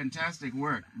 Fantastic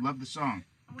work. Love the song.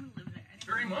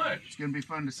 Very much. It's going to be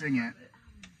fun to sing it.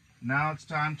 Now it's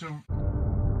time to...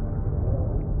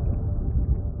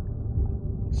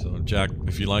 So, Jack,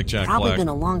 if you like Jack Probably Black... been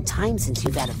a long time since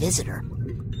you've had a visitor.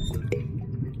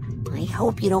 I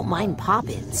hope you don't mind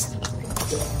pop-ins.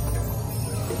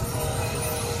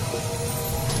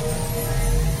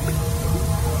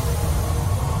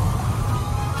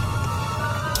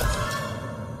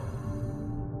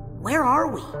 Where are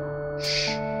we?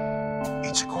 Shh.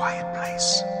 It's a quiet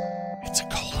place. It's a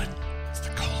colon. It's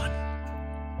the colon.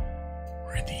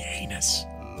 We're in the anus.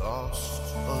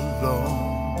 Lost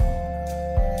alone,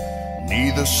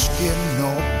 neither skin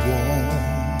nor bone.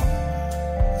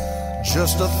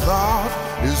 Just a thought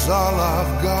is all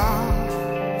I've got.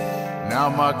 Now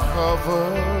my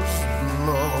cover's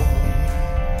blown.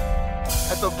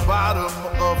 At the bottom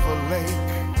of a lake,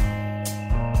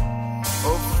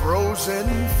 a frozen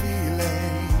feeling.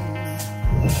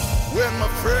 When my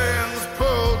friends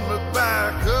pulled me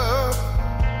back up,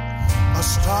 I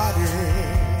started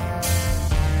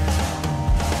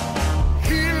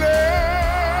healing.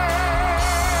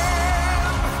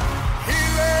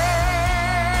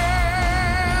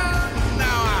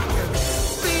 Now I can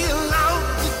feel out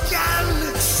the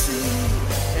galaxy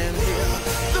and hear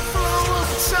the flow of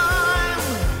time.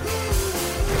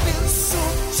 It's so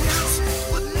tense,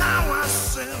 but now I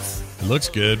sense. It looks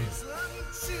good.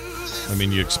 I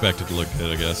mean, you expect it to look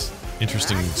good, I guess.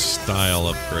 Interesting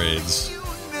style upgrades.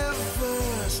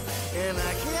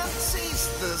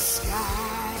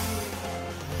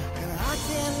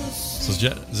 So is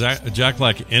Jack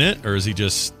Black in it, or is he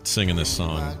just singing this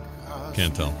song?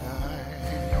 Can't tell.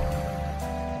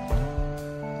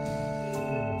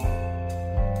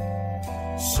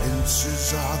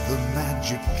 Senses are the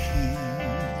magic keys.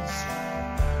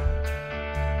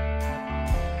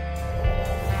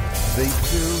 They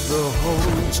fill the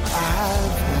holes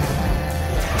I've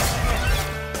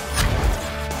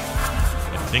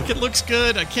I think it looks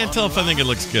good. I can't tell if I think it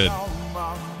looks good.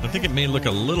 I think it may look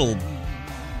a little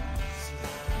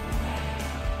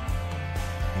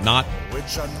not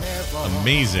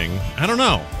amazing. I don't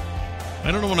know.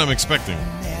 I don't know what I'm expecting.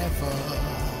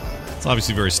 It's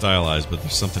obviously very stylized, but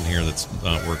there's something here that's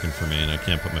not working for me, and I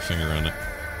can't put my finger on it.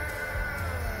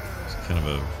 It's kind of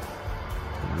a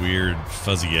weird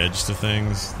fuzzy edge to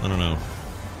things. I don't know.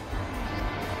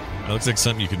 It looks like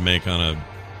something you could make on a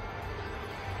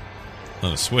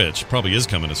on a Switch. Probably is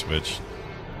coming to Switch.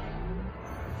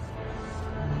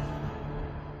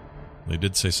 They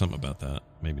did say something about that.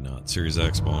 Maybe not. Series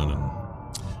X one. And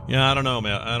yeah, I don't know,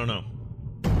 man. I don't know.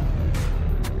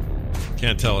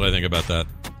 Can't tell what I think about that.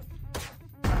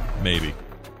 Maybe.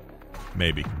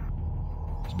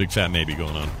 There's a big fat maybe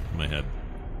going on in my head.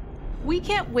 We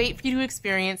can't wait for you to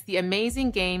experience the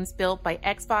amazing games built by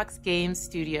Xbox Game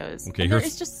Studios. Okay, and there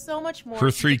is just so much more.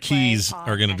 Her 3 keys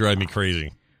are going to drive me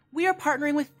crazy. We are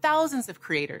partnering with thousands of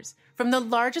creators, from the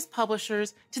largest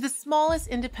publishers to the smallest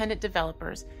independent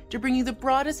developers, to bring you the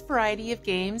broadest variety of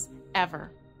games ever.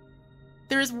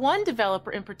 There is one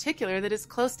developer in particular that is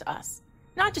close to us,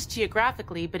 not just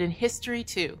geographically, but in history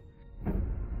too.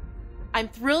 I'm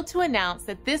thrilled to announce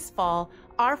that this fall,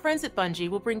 our friends at Bungie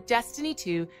will bring Destiny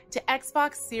 2 to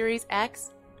Xbox Series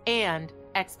X and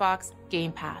Xbox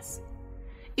Game Pass.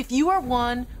 If you are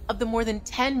one of the more than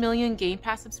 10 million Game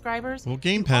Pass subscribers, well,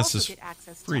 Game Pass is get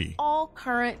access free to all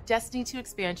current Destiny 2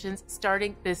 expansions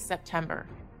starting this September.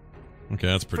 Okay,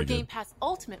 that's pretty For good. Game Pass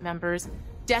Ultimate members,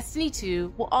 Destiny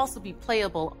 2 will also be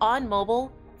playable on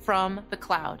mobile from the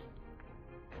cloud.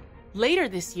 Later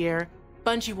this year,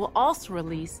 Bungie will also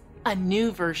release a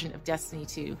new version of Destiny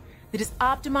 2 that is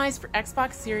optimized for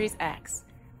Xbox Series X.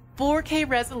 4K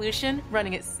resolution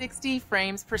running at 60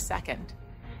 frames per second.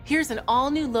 Here's an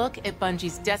all-new look at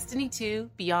Bungie's Destiny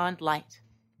 2 Beyond Light.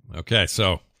 Okay,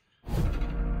 so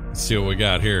let's see what we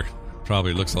got here.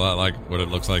 Probably looks a lot like what it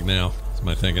looks like now. That's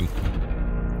my thinking.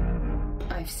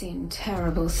 I've seen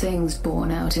terrible things born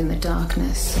out in the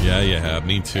darkness. Yeah, you have.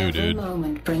 Me too, dude. Every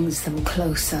moment brings them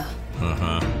closer.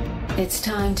 Uh-huh. It's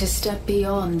time to step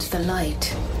beyond the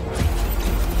light.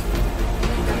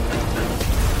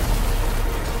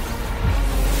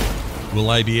 Will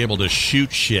I be able to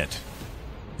shoot shit?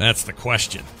 That's the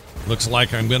question. Looks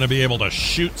like I'm going to be able to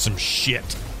shoot some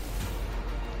shit.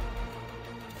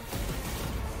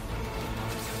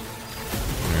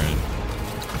 Alright.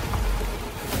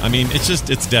 I mean,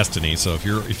 it's Destiny, so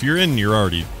if you're in, you're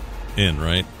already in,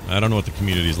 right? I don't know what the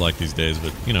community's like these days,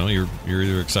 but you know, you're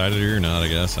either excited or you're not, I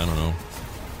guess. I don't know.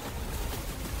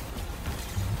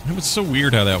 It was so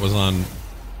weird how that was on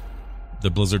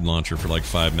the Blizzard launcher for like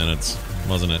 5 minutes,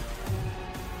 wasn't it?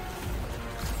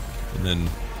 And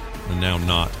now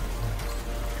not.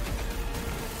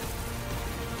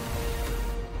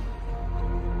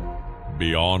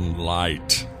 Beyond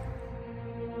Light.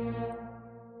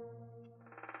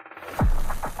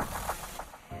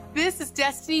 This is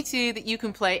Destiny 2 that you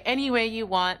can play any way you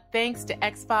want thanks to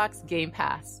Xbox Game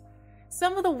Pass.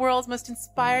 Some of the world's most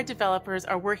inspired developers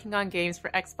are working on games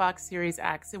for Xbox Series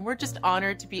X, and we're just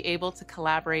honored to be able to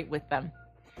collaborate with them.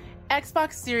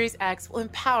 Xbox Series X will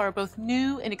empower both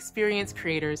new and experienced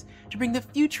creators to bring the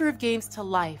future of games to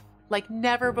life like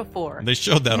never before. They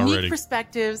showed that Unique already.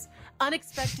 Perspectives,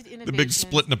 unexpected innovations, The big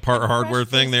splitting apart hardware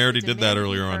thing, they already did that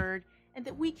earlier on. and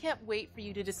that we can't wait for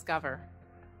you to discover.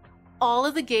 All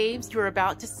of the games you're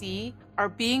about to see are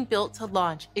being built to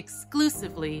launch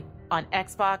exclusively on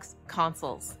Xbox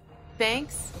consoles.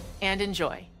 Thanks and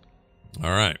enjoy. All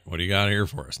right, what do you got here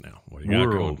for us now? What do you got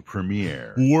World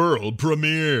premiere. World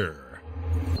premiere.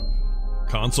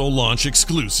 Console launch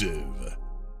exclusive.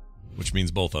 Which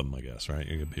means both of them, I guess, right?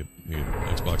 You get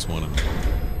Xbox One and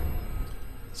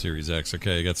Series X.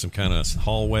 Okay, you got some kind of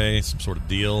hallway, some sort of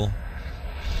deal.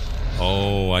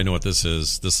 Oh, I know what this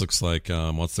is. This looks like,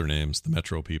 what's their names? The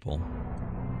Metro people.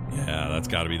 Yeah, that's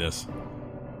got to be this.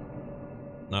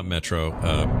 Not Metro.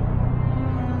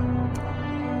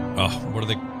 What are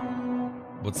they?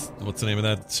 What's the name of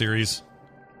that series?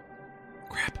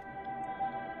 Crap.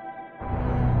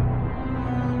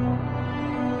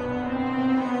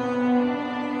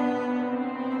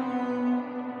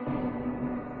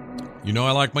 You know,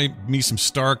 I like me some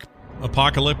stark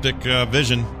apocalyptic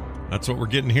vision. That's what we're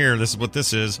getting here. This is what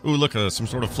this is. Ooh, look, some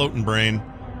sort of floating brain.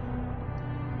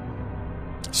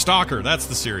 Stalker. That's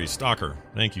the series. Stalker.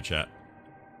 Thank you, chat.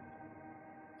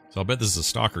 So I'll bet this is a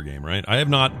Stalker game, right? I have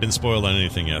not been spoiled on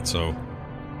anything yet, so...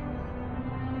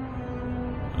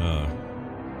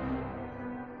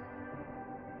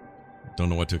 don't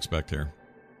know what to expect here.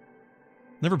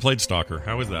 Never played Stalker.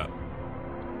 How is that?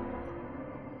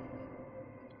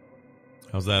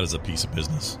 How's that as a piece of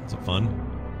business? Is it fun?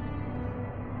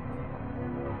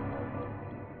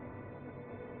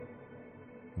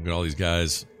 We've got all these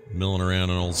guys milling around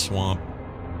an old swamp.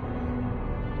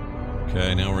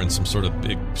 Okay, now we're in some sort of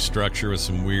big structure with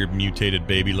some weird mutated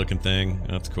baby looking thing.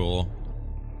 That's cool.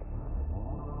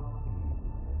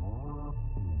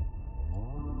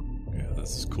 Yeah,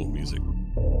 this is cool music.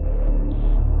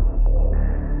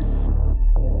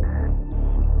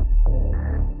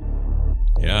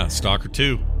 Yeah, Stalker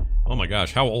 2. Oh my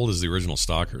gosh, how old is the original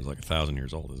Stalker? It's like 1,000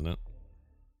 years old, isn't it?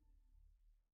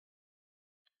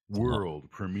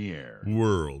 World premiere.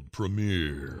 World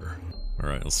premiere. All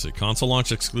right, let's see. Console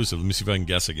launch exclusive. Let me see if I can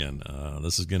guess again.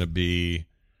 This is going to be...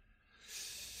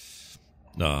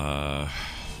 Oh,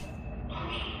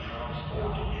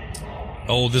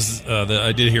 this is...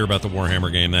 I did hear about the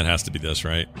Warhammer game. That has to be this,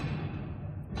 right?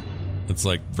 It's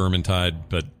like Vermintide,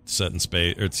 but set in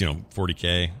space. It's,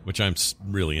 40K, which I'm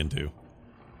really into.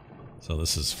 So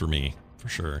this is for me, for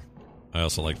sure. I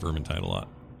also like Vermintide a lot.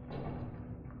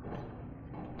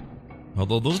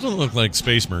 Although those don't look like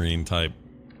Space Marine type.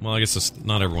 Well, I guess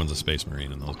not everyone's a Space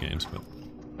Marine in those games, but...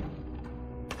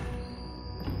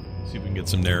 See if we can get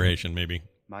some narration, maybe.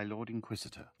 My Lord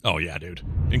Inquisitor. Oh, yeah, dude.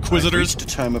 Inquisitors? I've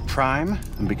reached Terma Prime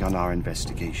and begun our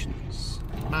investigations.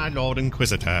 My Lord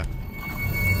Inquisitor.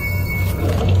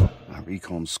 Our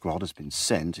recon squad has been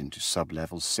sent into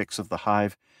sub-level 6 of the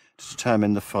Hive to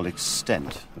determine the full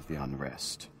extent of the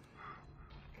unrest.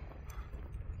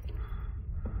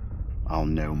 I'll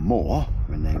know more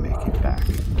when they make it back.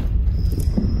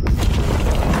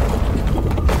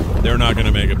 They're not going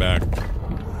to make it back.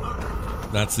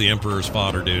 That's the Emperor's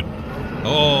fodder, dude.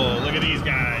 Oh, look at these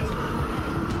guys.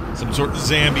 Some sort of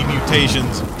zombie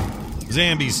mutations.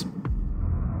 Zombies.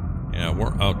 Yeah,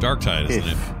 Darktide, isn't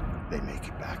it? They make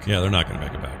it back. Yeah, they're not going to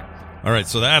make it back. All right,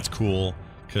 so that's cool,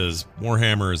 because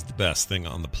Warhammer is the best thing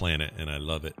on the planet, and I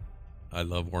love it. I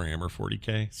love Warhammer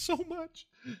 40K so much.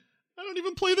 I don't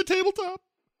even play the tabletop.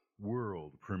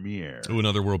 World premiere. Oh,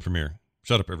 another world premiere.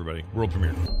 Shut up, everybody. World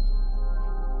premiere.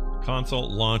 Console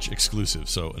launch exclusive.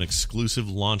 So, an exclusive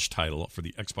launch title for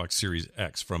the Xbox Series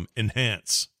X from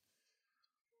Enhance.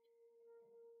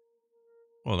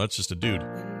 Oh, that's just a dude.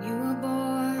 When you were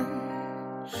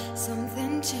born,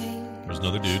 something changed. There's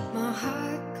another dude. My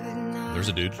heart could not There's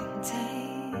a dude.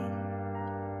 contain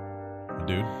A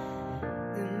dude.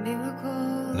 the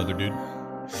miracle Another dude.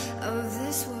 of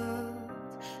this world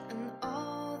and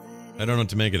all that I don't know what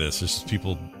to make of this. There's just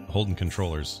people holding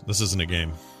controllers. This isn't a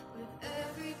game.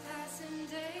 every passing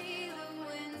day the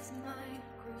winds might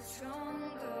grow stronger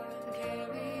and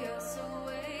carry us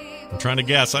away. I'm trying to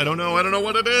guess. I don't know. I don't know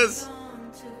what it is.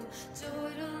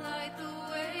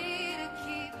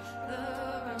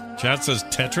 Chat says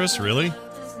Tetris? Really?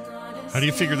 How do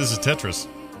you figure this is Tetris?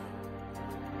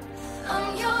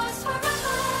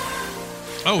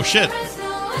 Oh, shit.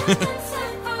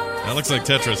 That looks like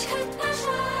Tetris.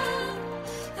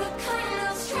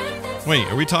 Wait,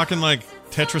 are we talking like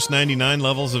Tetris 99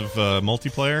 levels of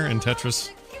multiplayer and Tetris?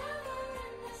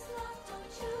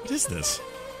 What is this?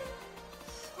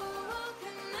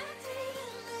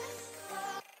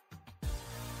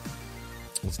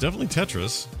 Well, it's definitely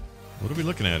Tetris. What are we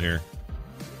looking at here?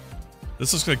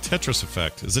 This looks like Tetris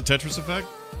Effect. Is it Tetris Effect?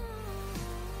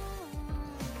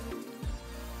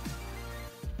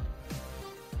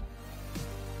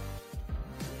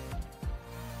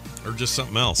 Or just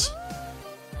something else?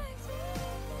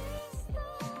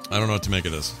 I don't know what to make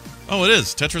of this. Oh, it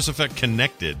is. Tetris Effect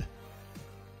Connected.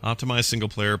 Optimized single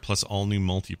player plus all new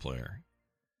multiplayer.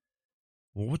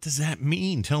 Well, what does that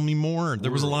mean? Tell me more.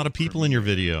 There was a lot of people in your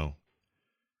video.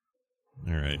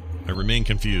 All right. I remain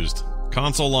confused.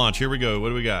 Console launch. Here we go. What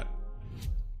do we got?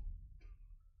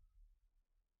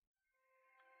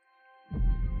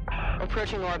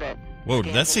 Approaching orbit. Whoa,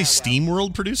 did that say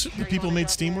SteamWorld producer? The people made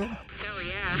SteamWorld? Oh,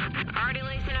 yeah. Already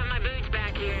lacing up my boots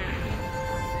back here.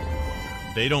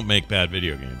 They don't make bad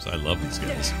video games. I love these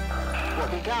guys.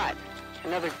 What we got?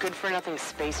 Another good-for-nothing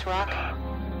space rock?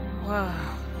 Whoa.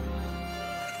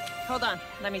 Hold on.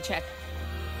 Let me check.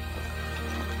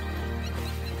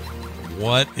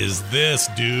 What is this,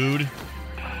 dude?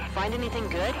 Find anything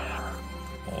good?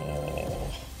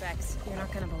 Oh. Vex, you're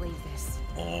not gonna believe this.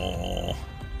 Oh.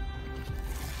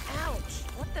 Ouch!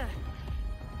 What the?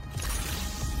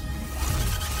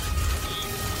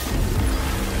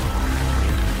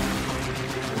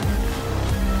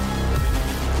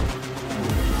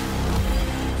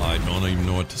 I don't even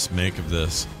know what to make of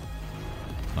this.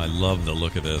 I love the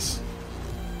look of this.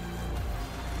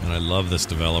 And I love this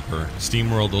developer.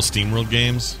 SteamWorld, those SteamWorld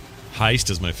games. Heist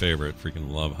is my favorite.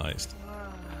 Freaking love Heist.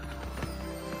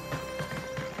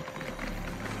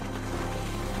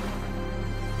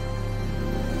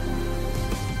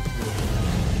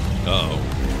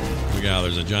 Uh-oh. Look out,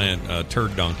 there's a giant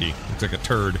turd donkey. Looks like a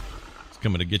turd. It's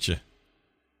coming to get you.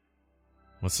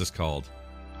 What's this called?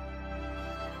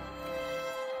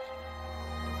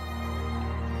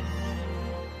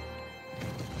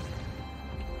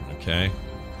 Okay.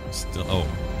 Still, oh,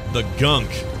 the gunk.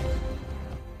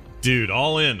 Dude,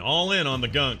 all in on the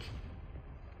gunk.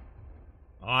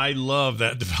 I love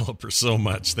that developer so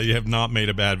much. They have not made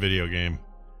a bad video game.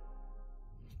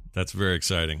 That's very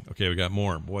exciting. Okay, we got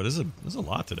more. Boy, this is a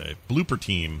lot today. Blooper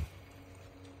team.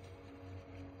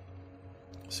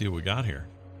 Let's see what we got here.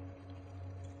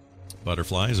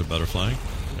 Butterfly. Is a butterfly?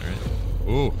 All right.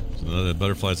 Ooh, so the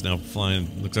butterfly's now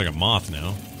flying. Looks like a moth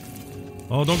now.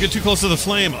 Oh, don't get too close to the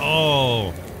flame.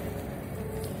 Oh.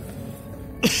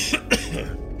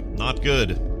 Not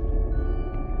good.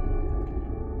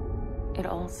 It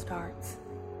all starts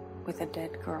with a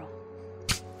dead girl.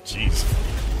 Jeez.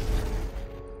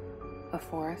 A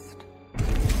forest.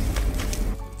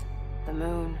 The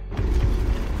moon.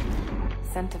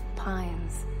 Scent of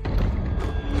pines.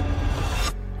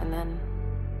 And then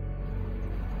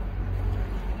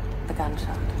the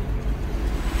gunshot.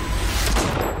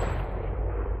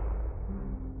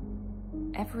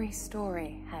 Every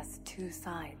story has two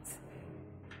sides.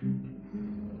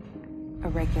 A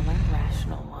regular,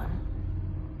 rational one,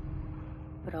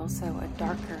 but also a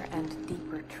darker and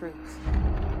deeper truth.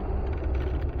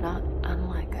 Not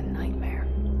unlike a nightmare.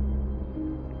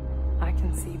 I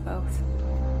can see both.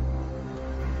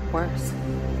 Worse,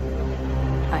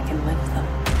 I can live them.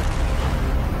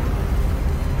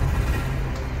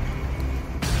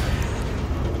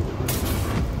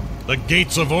 The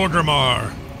Gates of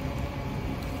Orgrimmar.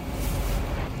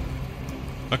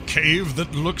 A cave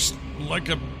that looks like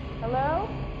a... Hello?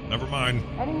 Never mind.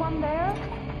 Anyone there?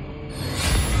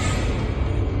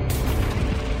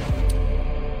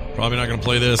 Probably not going to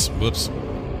play this. Whoops.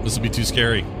 This will be too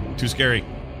scary. Too scary.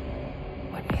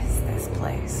 What is this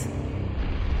place?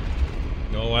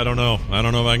 No, I don't know. I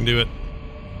don't know if I can do it.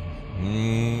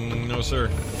 No, sir.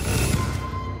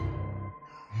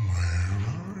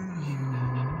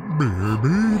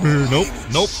 Nope.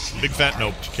 Nope. Big fat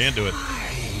nope. Can't do it.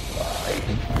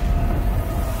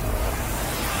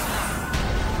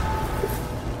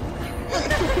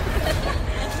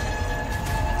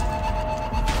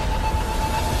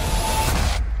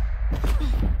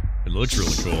 It looks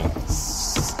really cool.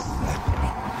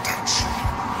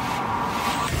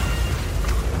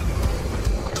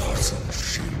 Doesn't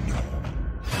she know?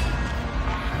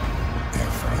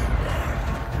 Everyone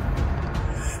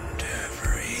and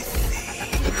everything.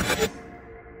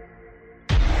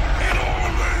 It all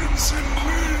ends in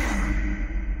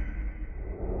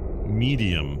me.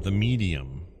 Medium. The Medium.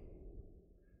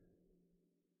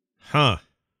 Huh.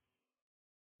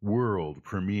 World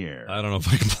premiere. I don't know if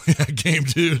I can play that game,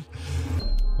 dude.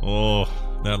 Oh,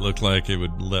 that looked like it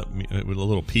would let me. A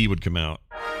little pee would come out.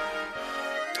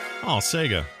 Oh,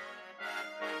 Sega.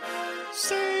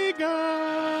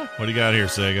 Sega. What do you got here,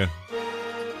 Sega?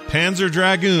 Panzer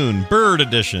Dragoon Bird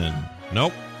Edition.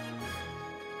 Nope.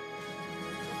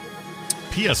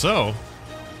 PSO.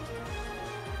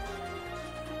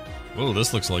 Whoa,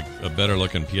 this looks like a better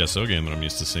looking PSO game than I'm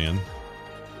used to seeing.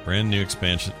 Brand new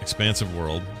expansive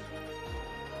world.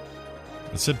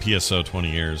 It said PSO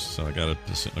 20 years, so I got it.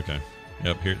 Okay.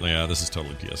 Yep, here. Yeah, this is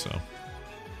totally PSO.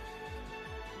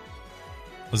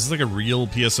 Is this like a real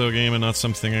PSO game and not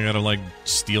something I gotta, like,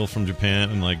 steal from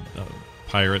Japan and, like,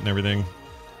 pirate and everything?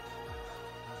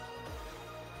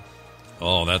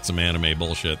 Oh, that's some anime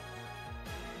bullshit.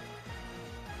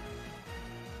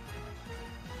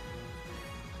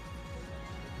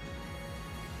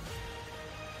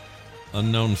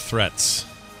 Unknown threats.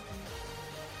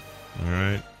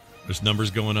 Alright. There's numbers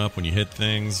going up when you hit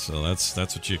things, so that's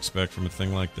what you expect from a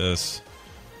thing like this.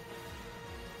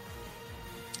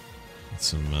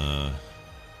 Some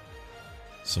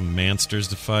monsters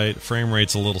to fight. Frame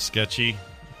rate's a little sketchy.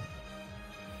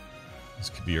 This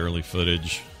could be early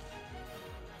footage.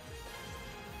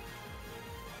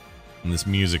 And this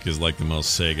music is like the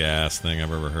most Sega-ass thing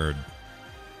I've ever heard.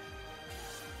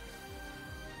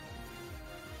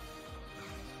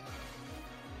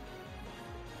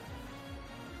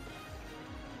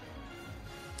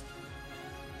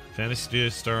 Fantasy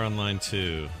Star Online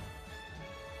 2.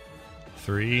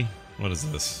 3? What is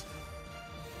this?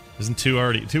 Isn't 2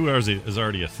 already... 2 hours is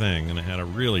already a thing, and it had a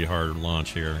really hard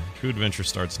launch here. True Adventure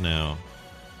starts now.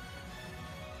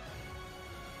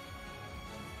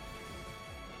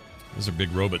 Those are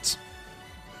big robots.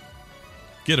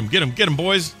 Get them,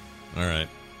 boys! Alright.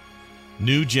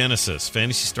 New Genesis.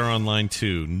 Phantasy Star Online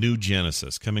 2. New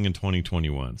Genesis. Coming in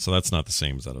 2021. So that's not the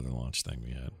same as that other launch thing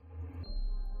we had.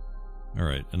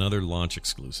 Alright, another launch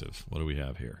exclusive. What do we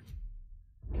have here?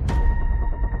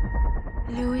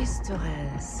 Luis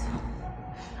Torres,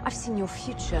 I've seen your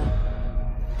future.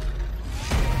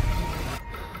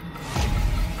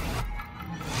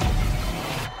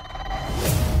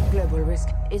 Global risk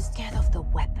is scared of the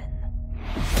weapon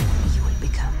you will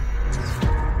become.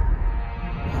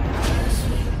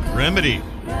 Remedy.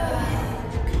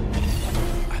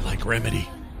 like Remedy.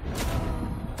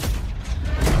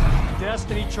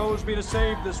 Destiny chose me to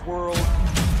save this world. And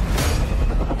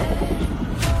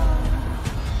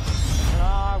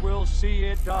I will see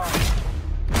it done.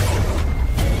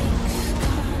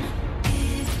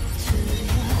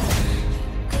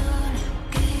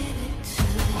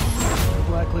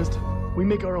 Blacklist, we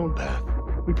make our own path.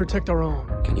 We protect our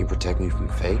own. Can you protect me from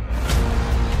fate?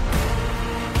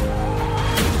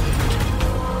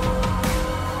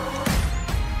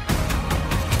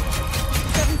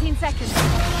 Seconds.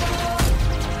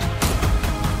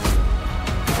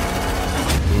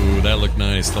 Ooh, that looked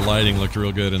nice. The lighting looked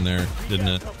real good in there, didn't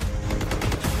it?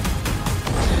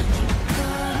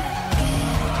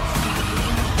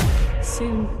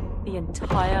 Soon, the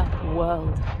entire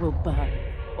world will burn,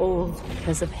 all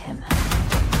because of him.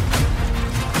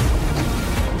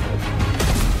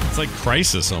 It's like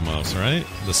Crisis almost, right?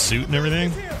 The suit and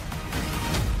everything.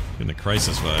 In the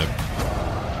Crisis vibe.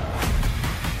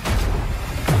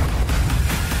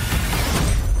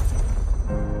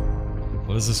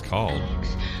 What is this called?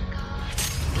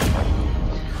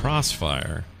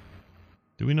 Crossfire.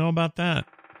 Do we know about that?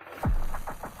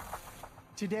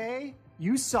 Today,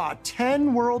 you saw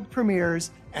 10 world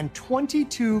premieres and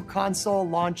 22 console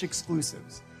launch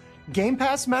exclusives. Game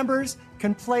Pass members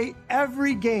can play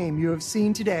every game you have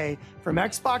seen today from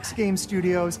Xbox Game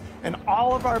Studios and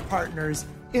all of our partners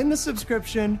in the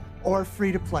subscription or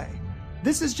free to play.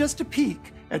 This is just a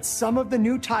peek at some of the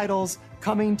new titles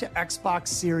coming to Xbox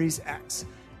Series X.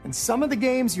 And some of the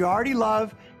games you already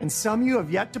love and some you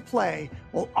have yet to play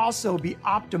will also be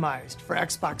optimized for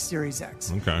Xbox Series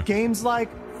X. Okay. Games like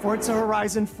Forza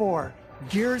Horizon 4,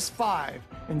 Gears 5,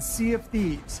 and Sea of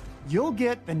Thieves. You'll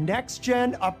get the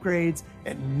next-gen upgrades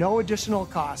at no additional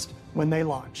cost when they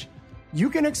launch. You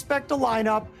can expect a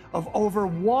lineup of over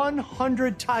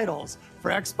 100 titles for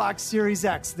Xbox Series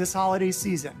X this holiday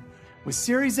season. With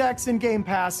Series X and Game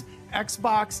Pass,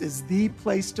 Xbox is the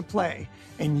place to play,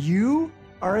 and you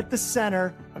are at the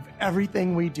center of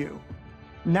everything we do.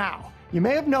 Now, you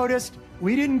may have noticed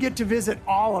we didn't get to visit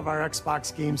all of our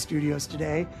Xbox Game Studios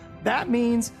today. That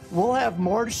means we'll have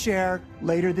more to share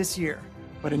later this year.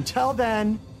 But until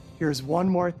then, here's one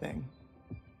more thing.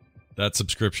 That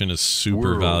subscription is super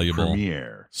World valuable.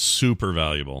 premiere. Super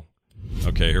valuable.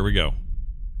 Okay, here we go.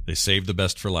 They saved the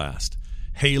best for last.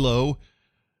 Halo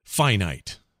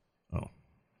Finite. Oh,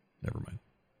 never mind.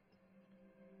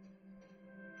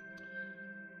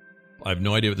 I have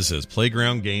no idea what this is.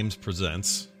 Playground Games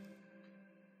presents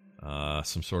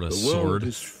some sort of The world sword.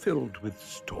 is filled with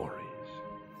stories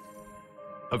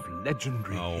of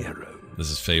legendary heroes.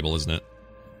 This is Fable, isn't it?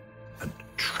 And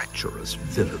treacherous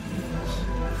villains.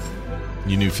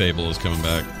 You knew Fable was coming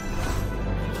back.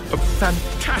 Of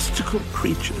fantastical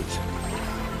creatures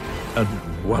and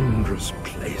wondrous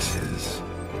places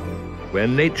where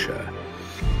nature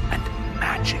and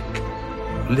magic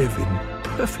live in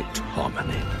perfect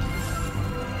harmony.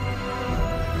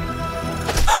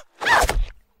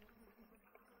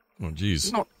 Oh,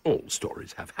 jeez. Not all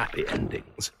stories have happy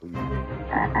endings.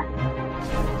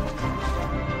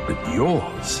 But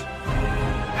yours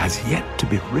has yet to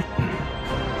be written.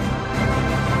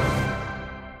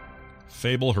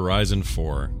 Fable Horizon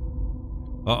 4.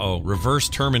 Uh-oh, Reverse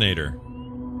Terminator.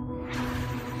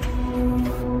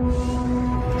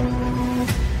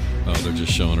 Oh, they're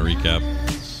just showing a recap.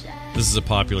 This is a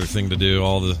popular thing to do.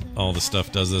 All the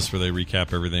stuff does this where they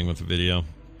recap everything with a video.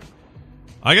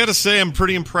 I gotta say, I'm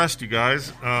pretty impressed, you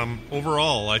guys.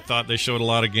 Overall, I thought they showed a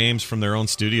lot of games from their own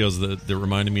studios that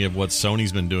reminded me of what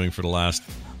Sony's been doing for the last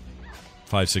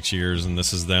 5-6 years, and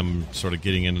this is them sort of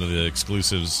getting into the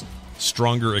exclusives,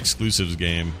 stronger exclusives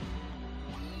game.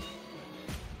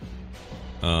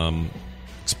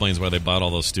 Explains why they bought all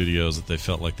those studios that they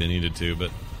felt like they needed to, but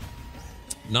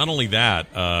not only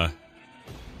that,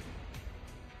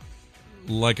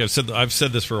 like I've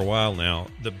said this for a while now,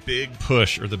 the big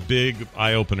push or the big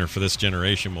eye-opener for this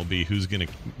generation will be who's going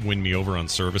to win me over on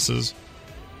services.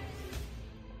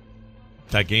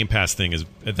 That Game Pass thing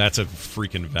that's a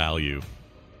freaking value.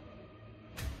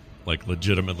 Like,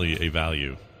 legitimately a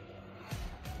value.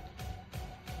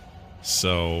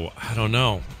 So, I don't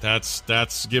know. That's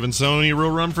giving Sony a real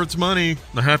run for its money.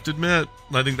 I have to admit.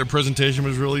 I think their presentation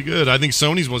was really good. I think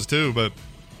Sony's was too, but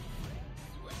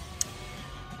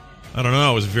I don't know.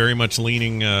 I was very much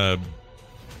leaning. I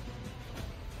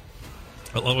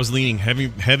was leaning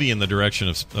heavy in the direction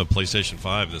of PlayStation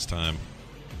 5 this time.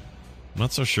 I'm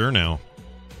not so sure now.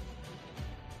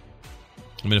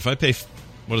 I mean, if I pay,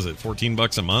 what is it,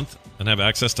 $14 a month and have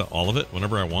access to all of it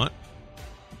whenever I want,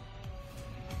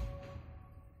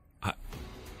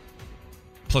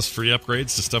 plus free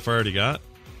upgrades to stuff I already got,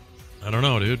 I don't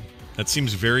know, dude. That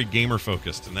seems very gamer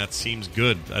focused, and that seems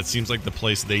good. That seems like the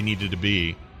place they needed to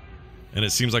be. And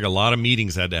it seems like a lot of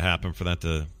meetings had to happen for that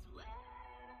to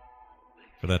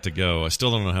go. I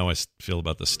still don't know how I feel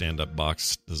about the stand-up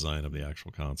box design of the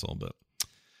actual console, but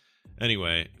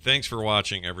anyway, thanks for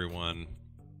watching, everyone,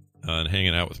 and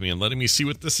hanging out with me and letting me see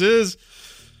what this is.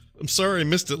 I'm sorry I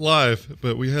missed it live,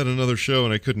 but we had another show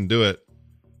and I couldn't do it.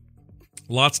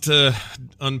 Lots to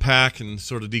unpack and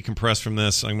sort of decompress from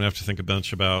this. I'm going to have to think a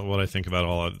bunch about what I think about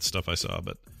all of the stuff I saw,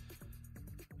 but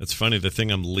it's funny. The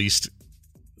thing I'm least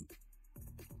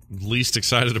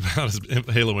excited about is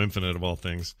Halo Infinite, of all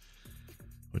things,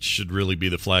 which should really be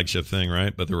the flagship thing,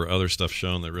 right? But there were other stuff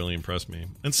shown that really impressed me.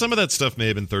 And some of that stuff may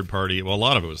have been third party. Well, a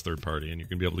lot of it was third party, and you're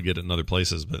going to be able to get it in other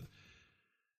places, but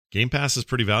Game Pass is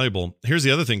pretty valuable. Here's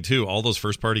the other thing, too. All those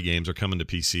first party games are coming to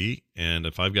PC, and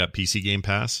if I've got PC Game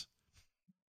Pass,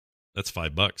 that's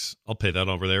 $5. I'll pay that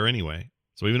over there anyway.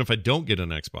 So even if I don't get an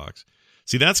Xbox,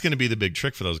 see, that's going to be the big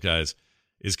trick for those guys,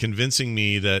 is convincing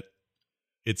me that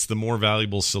it's the more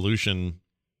valuable solution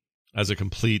as a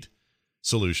complete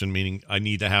solution, meaning I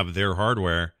need to have their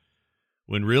hardware,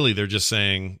 when really they're just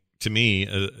saying to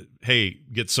me, hey,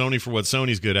 get Sony for what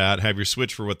Sony's good at, have your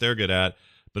Switch for what they're good at,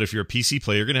 but if you're a PC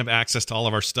player, you're going to have access to all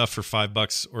of our stuff for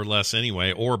 $5 or less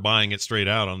anyway, or buying it straight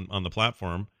out on the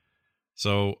platform.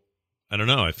 So I don't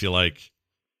know. I feel like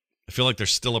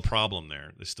there's still a problem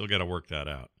there. They still got to work that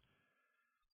out.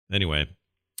 Anyway,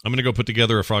 I'm going to go put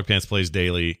together a Frog Pants Plays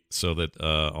daily so that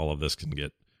all of this can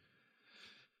get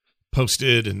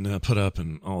posted and put up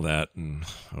and all that. And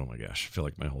oh my gosh, I feel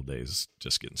like my whole day is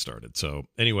just getting started. So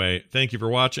anyway, thank you for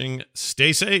watching.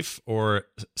 Stay safe, or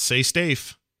say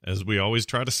stafe, as we always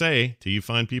try to say to you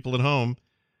fine people at home.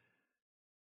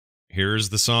 Here's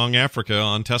the song Africa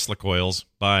on Tesla Coils.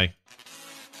 Bye.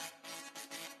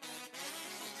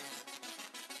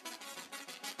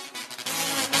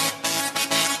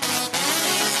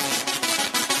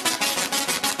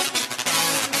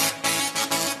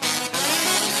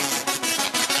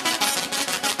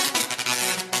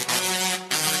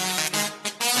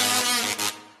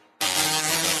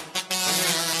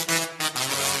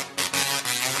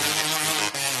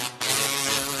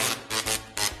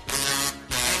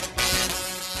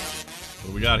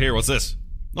 Here, what's this?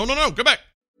 No, go back.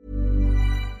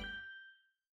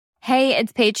 Hey,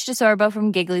 it's Paige DeSorbo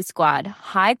from Giggly Squad.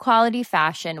 High quality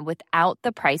fashion without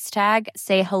the price tag.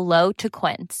 Say hello to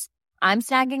Quince. I'm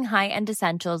snagging high-end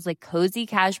essentials like cozy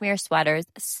cashmere sweaters,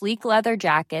 sleek leather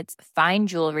jackets, fine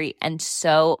jewelry, and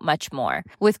so much more.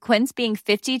 With Quince being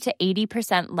 50 to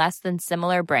 80% less than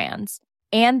similar brands.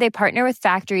 And they partner with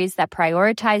factories that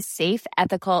prioritize safe,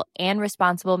 ethical, and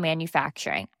responsible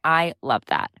manufacturing. I love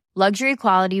that. Luxury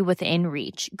quality within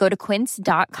reach. Go to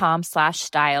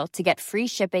quince.com/style to get free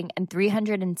shipping and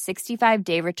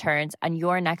 365-day returns on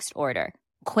your next order.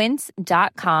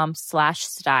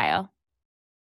 Quince.com/style.